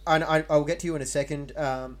me, and I'll get to you in a second,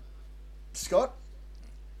 Scott,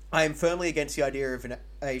 I am firmly against the idea of an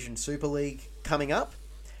Asian Super League coming up.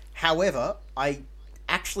 However, I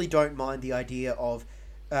actually don't mind the idea of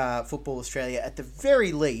Football Australia, at the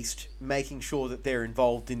very least, making sure that they're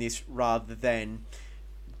involved in this rather than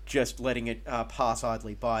just letting it pass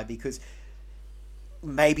idly by, because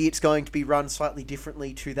maybe it's going to be run slightly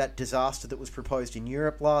differently to that disaster that was proposed in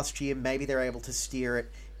Europe last year. Maybe they're able to steer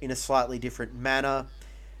it in a slightly different manner.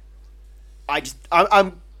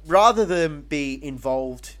 I'm rather than be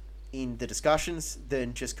involved in the discussions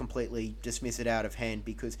than just completely dismiss it out of hand,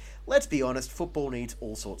 because let's be honest, football needs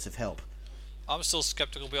all sorts of help. I'm still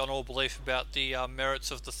sceptical beyond all belief about the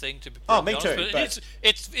merits of the thing, to be me honest. too. But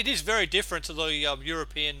it is very different to the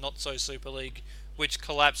European not so Super League, which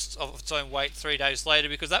collapsed of its own weight 3 days later,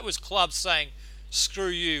 because that was clubs saying, "Screw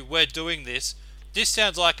you, we're doing this." This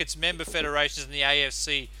sounds like it's member federations in the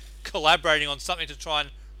AFC collaborating on something to try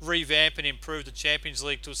and revamp and improve the Champions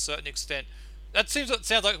League to a certain extent. That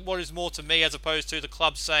sounds like what is more to me, as opposed to the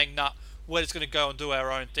clubs saying, "Nah, we're just going to go and do our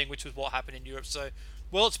own thing," which was what happened in Europe. So,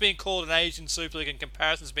 well, it's being called an Asian Super League and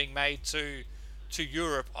comparisons being made to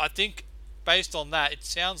Europe. I think based on that, it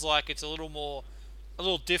sounds like it's a little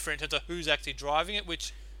different in terms of who's actually driving it,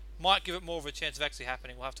 which might give it more of a chance of actually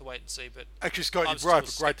happening. We'll have to wait and see. But actually, Scott, you brought up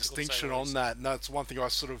a great distinction on that, and that's one thing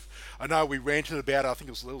I know we ranted about. I think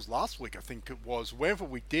it was last week. I think it was whenever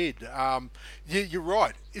we did. You're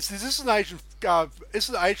right. This is an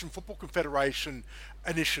Asian Football Confederation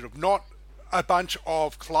initiative, not a bunch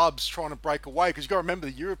of clubs trying to break away. Because you got to remember,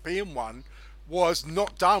 the European one was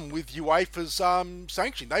not done with UEFA's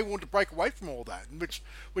sanction. They wanted to break away from all that,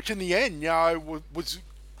 which in the end, was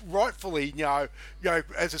rightfully,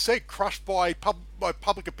 as I said, crushed by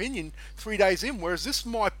public opinion 3 days in. Whereas this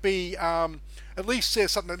might be at least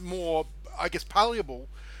says something more, I guess, palatable.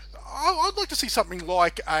 I'd like to see something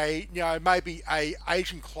like maybe a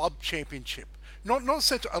Asian Club Championship. Not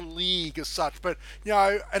essentially a league as such, but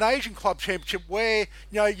an Asian Club Championship where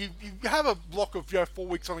you have a block of 4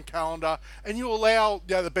 weeks on the calendar, and you allow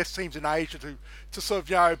the best teams in Asia to sort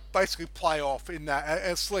of basically play off in that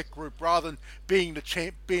a select group, rather than being a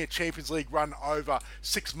Champions League run over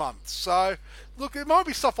 6 months. So look, it might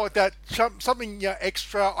be stuff like that, something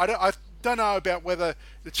extra. I don't know about whether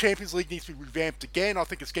the Champions League needs to be revamped again. I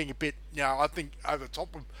think it's getting a bit I think over the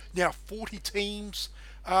top of 40 teams.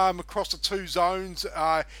 Across the two zones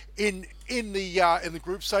in the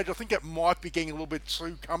group stage. I think it might be getting a little bit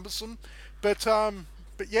too cumbersome, but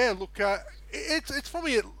yeah, look, it's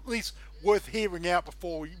probably at least worth hearing out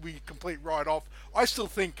before we complete right off. I still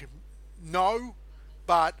think no,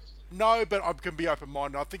 but I can be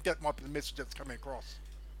open-minded. I think that might be the message that's coming across.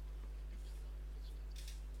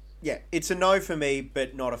 Yeah, it's a no for me,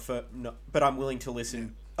 but not no, but I'm willing to listen. Yeah.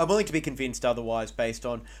 I'm willing to be convinced otherwise based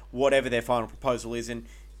on whatever their final proposal is. And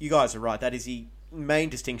you guys are right. That is the main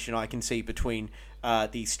distinction I can see between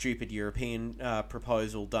the stupid European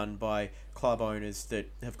proposal done by club owners that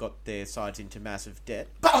have got their sides into massive debt.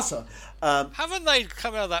 Barca! Haven't they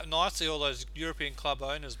come out of that nicely, all those European club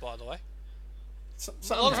owners, by the way?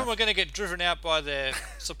 A lot of them are going to get driven out by their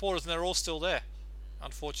supporters, and they're all still there,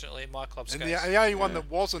 unfortunately, in my club's And case. the only one that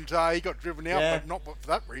wasn't, he got driven out, Yeah. but not for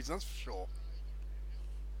that reason, that's for sure.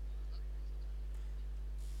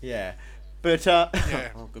 Yeah. But,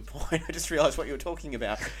 oh, good point. I just realised what you were talking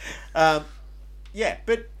about. Yeah,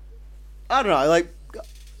 but, I don't know, like,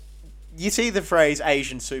 you see the phrase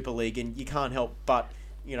Asian Super League and you can't help but,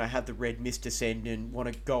 have the red mist descend and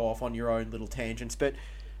want to go off on your own little tangents. But,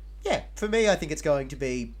 yeah, for me, I think it's going to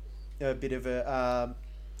be a bit of a...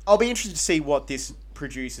 I'll be interested to see what this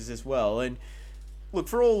produces as well. And, look,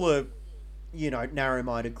 for all the,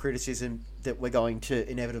 narrow-minded criticism that we're going to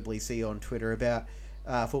inevitably see on Twitter about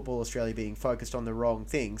Football Australia being focused on the wrong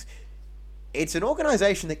things, it's an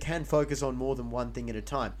organisation that can focus on more than one thing at a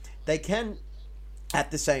time. They can,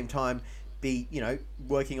 at the same time, be,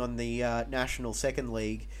 working on the National Second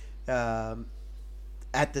League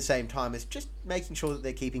at the same time as just making sure that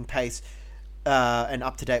they're keeping pace and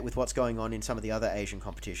up to date with what's going on in some of the other Asian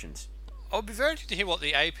competitions. I'll be very interested to hear what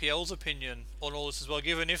the APL's opinion on all this as well,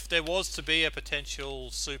 given if there was to be a potential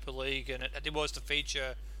Super League and it was to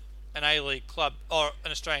feature an A-League club or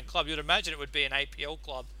an Australian club, you'd imagine it would be an APL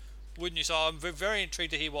club, wouldn't you? So I'm very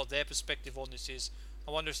intrigued to hear what their perspective on this is.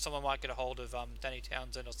 I wonder if someone might get a hold of Danny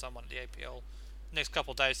Townsend or someone at the APL next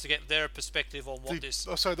couple of days to get their perspective on what this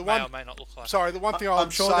may or may not look like. Sorry, the one thing I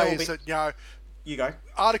would say is that, You go.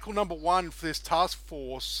 Article number 1 for this task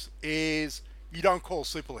force is you don't call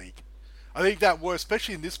Super League. I think that word,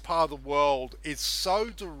 especially in this part of the world, is so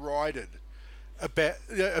derided about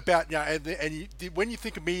when you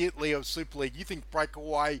think immediately of Super League, you think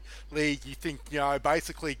breakaway league, you think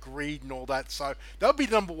basically greed and all that. So that'll be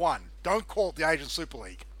number 1. Don't call it the Asian Super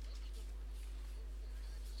League.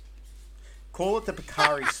 Call it the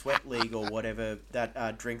Bakari Sweat League or whatever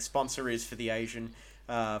that drink sponsor is for the Asian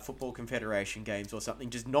Football Confederation games or something.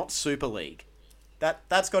 Just not Super League.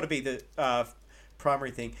 That's got to be the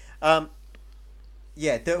primary thing.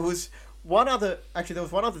 There was one other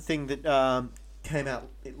thing that came out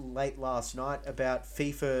late last night about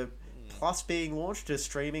FIFA Plus being launched, a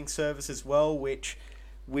streaming service as well, which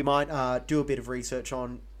we might do a bit of research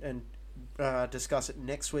on and discuss it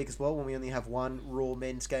next week as well, when we only have one Raw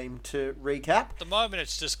men's game to recap. At the moment,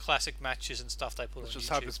 it's just classic matches and stuff they put on YouTube. Just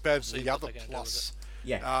hope it's better than the other Plus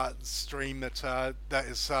stream that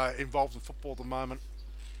is involved in football at the moment.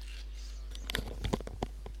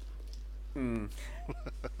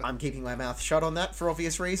 I'm keeping my mouth shut on that for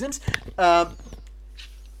obvious reasons.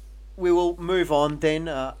 We will move on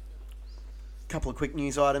then. Couple of quick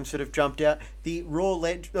news items that have jumped out. The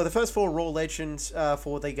first 4 Raw legends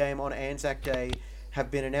for the game on Anzac Day have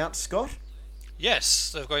been announced. Scott?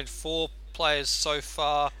 Yes, they've got 4 players so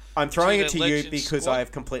far. I'm throwing it to you Legends because squad. I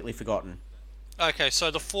have completely forgotten. Okay, so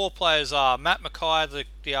the 4 players are Matt Mackay,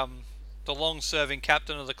 the long-serving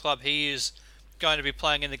captain of the club. He is going to be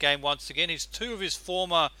playing in the game once again. 2 of his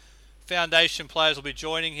former Foundation players will be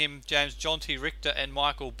joining him, James Jonty Richter and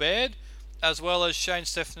Michael Baird, as well as Shane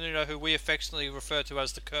Stefanuto, who we affectionately refer to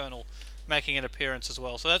as the Colonel, making an appearance as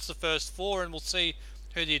well. So that's the first 4, and we'll see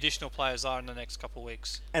who the additional players are in the next couple of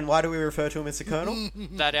weeks. And why do we refer to him as the Colonel?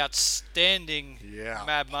 That outstanding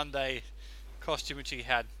Mad Monday costume which he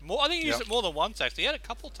had. I think he used it more than once, actually. He had it a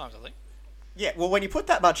couple of times, I think. Yeah, well, when you put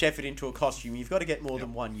that much effort into a costume, you've got to get more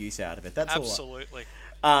than one use out of it. That's absolutely.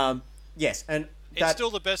 Yes, and it's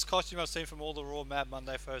still the best costume I've seen from all the Raw Mad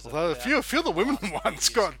Monday photos. Although a few of the women ones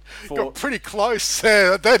got pretty close.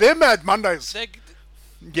 They're Mad Mondays.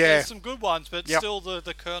 There's some good ones, but still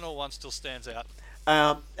the Colonel one still stands out.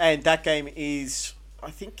 And that game is,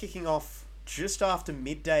 I think, kicking off just after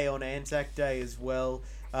midday on Anzac Day as well,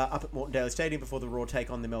 up at Moreton Daily Stadium before the Raw take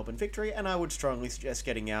on the Melbourne Victory, and I would strongly suggest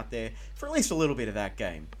getting out there for at least a little bit of that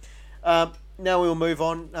game. Now we'll move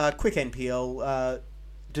on. Quick NPL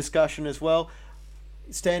discussion as well.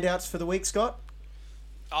 Standouts for the week, Scott?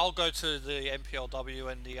 I'll go to the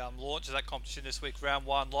NPLW and the launch of that competition this week. Round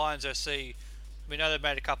 1, Lions SC. We know they've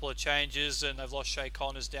made a couple of changes and they've lost Shay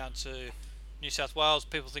Connors down to New South Wales.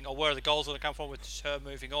 People think, where are the goals going to come from with her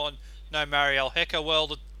moving on? No Marielle Hecker. Well,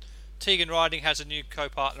 the Tegan Riding has a new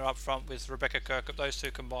co-partner up front with Rebecca Kirkup. Those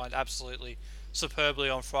two combined absolutely superbly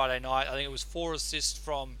on Friday night. I think it was 4 assists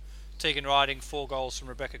from Tegan Riding, 4 goals from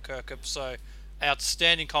Rebecca Kirkup. So,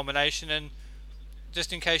 outstanding combination. And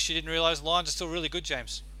just in case you didn't realise, Lions are still really good,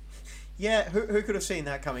 James. Yeah, who could have seen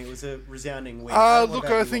that coming? It was a resounding win. What Look,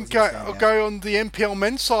 about I you? think What was I'll the standout? go on the NPL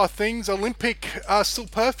men's side of things. Olympic are still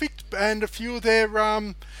perfect, and a few of their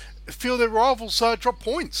rivals drop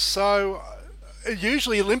points. So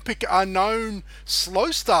usually Olympic are known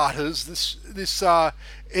slow starters.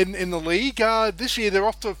 In the league this year they're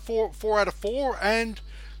off to four out of 4, and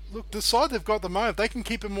look, the side they've got at the moment, they can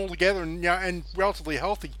keep them all together and relatively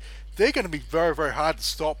healthy. They're going to be very, very hard to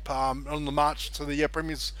stop on the march to the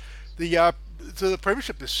to the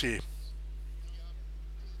Premiership this year.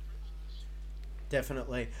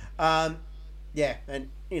 Definitely. Yeah, and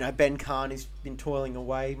Ben Kahn has been toiling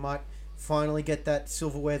away. Might finally get that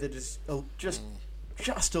silverware that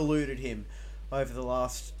just eluded him over the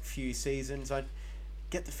last few seasons. I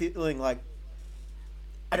get the feeling like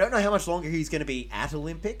I don't know how much longer he's going to be at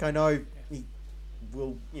Olympic. I know he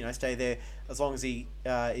will stay there as long as he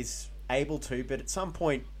is able to, but at some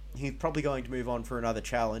point he's probably going to move on for another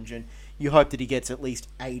challenge, and you hope that he gets at least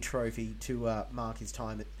a trophy to mark his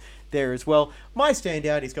time there as well. My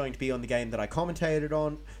standout is going to be on the game that I commentated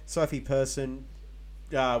on, Sophie Person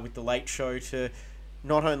with the late show to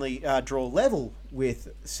not only draw level with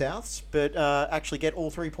Souths, but actually get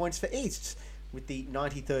all 3 points for Easts with the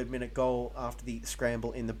 93rd minute goal after the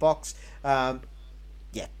scramble in the box.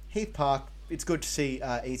 Heath Park, it's good to see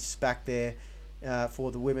Easts back there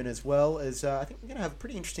for the women, as well as I think we're going to have a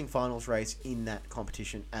pretty interesting finals race in that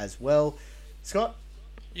competition as well. Scott?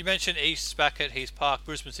 You mentioned East back at Heath Park.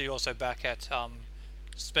 Brisbane City also back at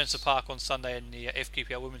Spencer Park on Sunday in the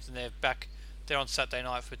FQPL Women's, and they're back there on Saturday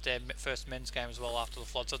night with their first men's game as well after the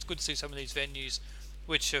flood. So it's good to see some of these venues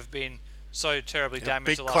which have been so terribly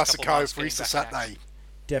damaged the last couple of months. Big Classico for Easter Saturday.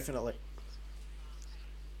 Definitely.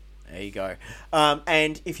 There you go.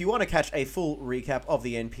 And if you want to catch a full recap of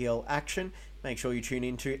the NPL action, make sure you tune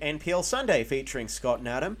in to NPL Sunday featuring Scott and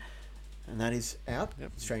Adam. And that is out,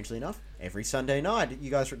 strangely enough, every Sunday night. You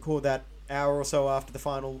guys record that hour or so after the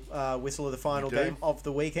final whistle of the final game of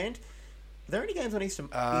the weekend. Are there any games on Easter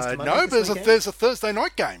Monday No, this but weekend? there's a Thursday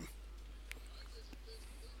night game.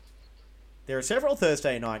 There are several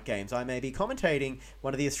Thursday night games. I may be commentating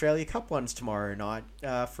one of the Australia Cup ones tomorrow night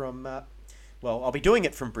from... I'll be doing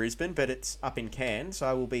it from Brisbane, but it's up in Cairns, so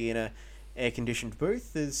I will be in a air-conditioned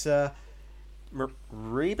booth. There's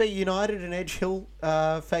Reba United and Edge Hill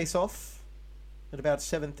face off at about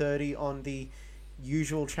 7:30 on the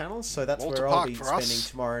usual channels, so that's Walter where I'll Park be for spending us.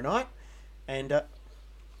 tomorrow night. And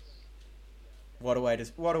what a way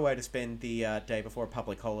to spend the day before a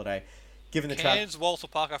public holiday. Given the Cairns, Walter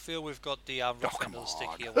Park, I feel we've got the rough end of the stick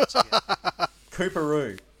here once again.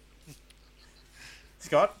 Cooperoo.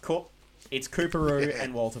 Scott, it's Cooperoo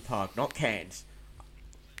and Walter Park, not Cairns.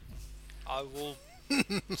 I will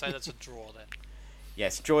say that's a draw then.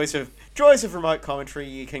 Yes, joys of remote commentary.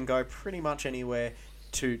 You can go pretty much anywhere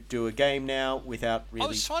to do a game now without really... I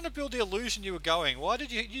was trying to build the illusion you were going. Why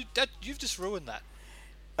did you've just ruined that.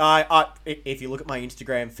 If you look at my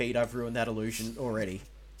Instagram feed, I've ruined that illusion already.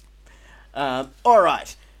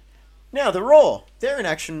 Alright. Now, the Raw. They're in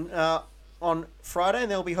action on Friday, and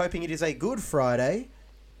they'll be hoping it is a good Friday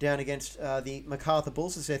down against the MacArthur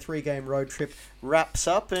Bulls as their 3-game road trip wraps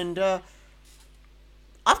up. And I've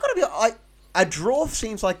got to be... a draw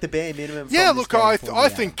seems like the bare minimum. Yeah, from this look, game I for me,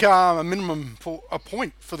 think a minimum for a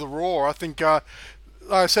point for the Raw. I think, like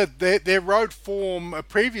I said, their road form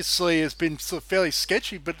previously has been sort of fairly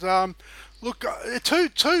sketchy, but look, two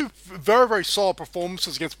very, very solid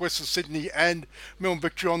performances against Western Sydney and Melbourne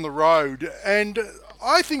Victory on the road, and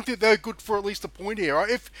I think that they're good for at least a point here.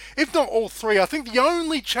 If not all three, I think the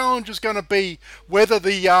only challenge is going to be whether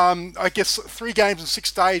the 3 games in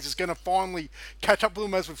 6 days is going to finally catch up with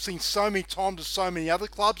them, as we've seen so many times with so many other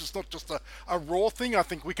clubs. It's not just a Raw thing. I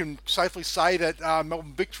think we can safely say that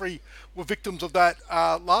Melbourne Victory were victims of that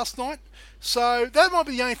last night. So that might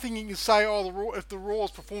be the only thing you can say. If the Raw's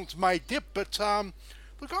performance may dip, but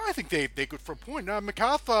look, I think they're good for a point.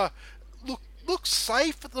 MacArthur looks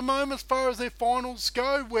safe at the moment as far as their finals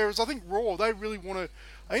go, whereas I think Raw, they really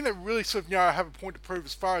sort of have a point to prove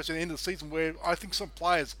as far as the end of the season, where I think some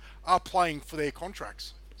players are playing for their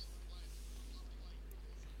contracts.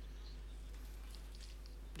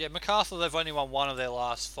 Yeah, MacArthur, they've only won one of their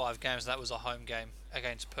last 5 games, and that was a home game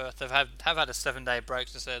against Perth. They've have had a 7-day break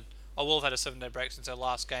since will have had a 7-day break since their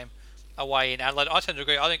last game away in Adelaide. I tend to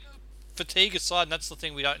agree. I think fatigue aside, and that's the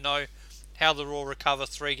thing we don't know, how the Raw recover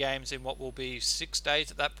 3 games in what will be 6 days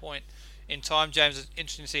at that point in time. James, it's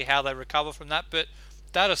interesting to see how they recover from that. But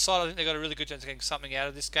that aside, I think they've got a really good chance of getting something out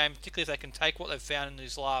of this game, particularly if they can take what they've found in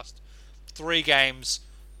these last 3 games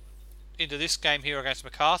into this game here against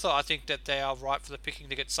MacArthur. I think that they are ripe for the picking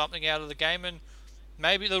to get something out of the game. And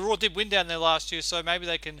maybe the Raw did win down there last year, so maybe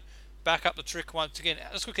they can back up the trick once again.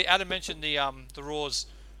 Just quickly, Adam mentioned the Raw's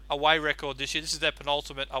away record this year. This is their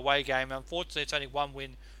penultimate away game. Unfortunately, it's only 1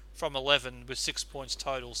 win from 11 with 6 points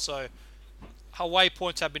total. So away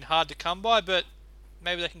points have been hard to come by, but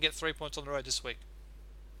maybe they can get 3 points on the road this week.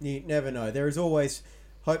 You never know. There is always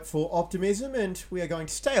hope for optimism, and we are going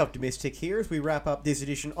to stay optimistic here as we wrap up this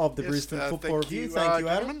edition of the Brisbane Football Review. Thank you,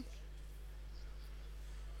 Adam. Gentlemen.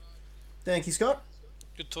 Thank you, Scott.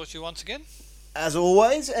 Good to talk to you once again. As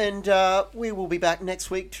always, and we will be back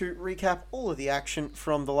next week to recap all of the action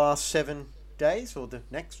from the last 7 days, or the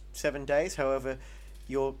next 7 days, however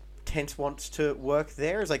your tent wants to work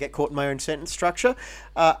there, as I get caught in my own sentence structure.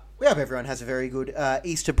 We hope everyone has a very good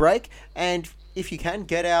Easter break, and if you can,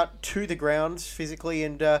 get out to the grounds physically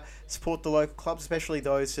and support the local clubs, especially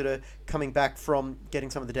those that are coming back from getting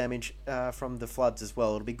some of the damage from the floods as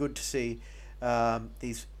well. It'll be good to see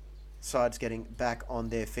these sides getting back on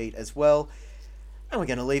their feet as well. And we're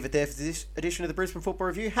going to leave it there for this edition of the Brisbane Football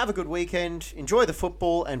Review. Have a good weekend, enjoy the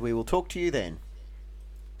football, and we will talk to you then.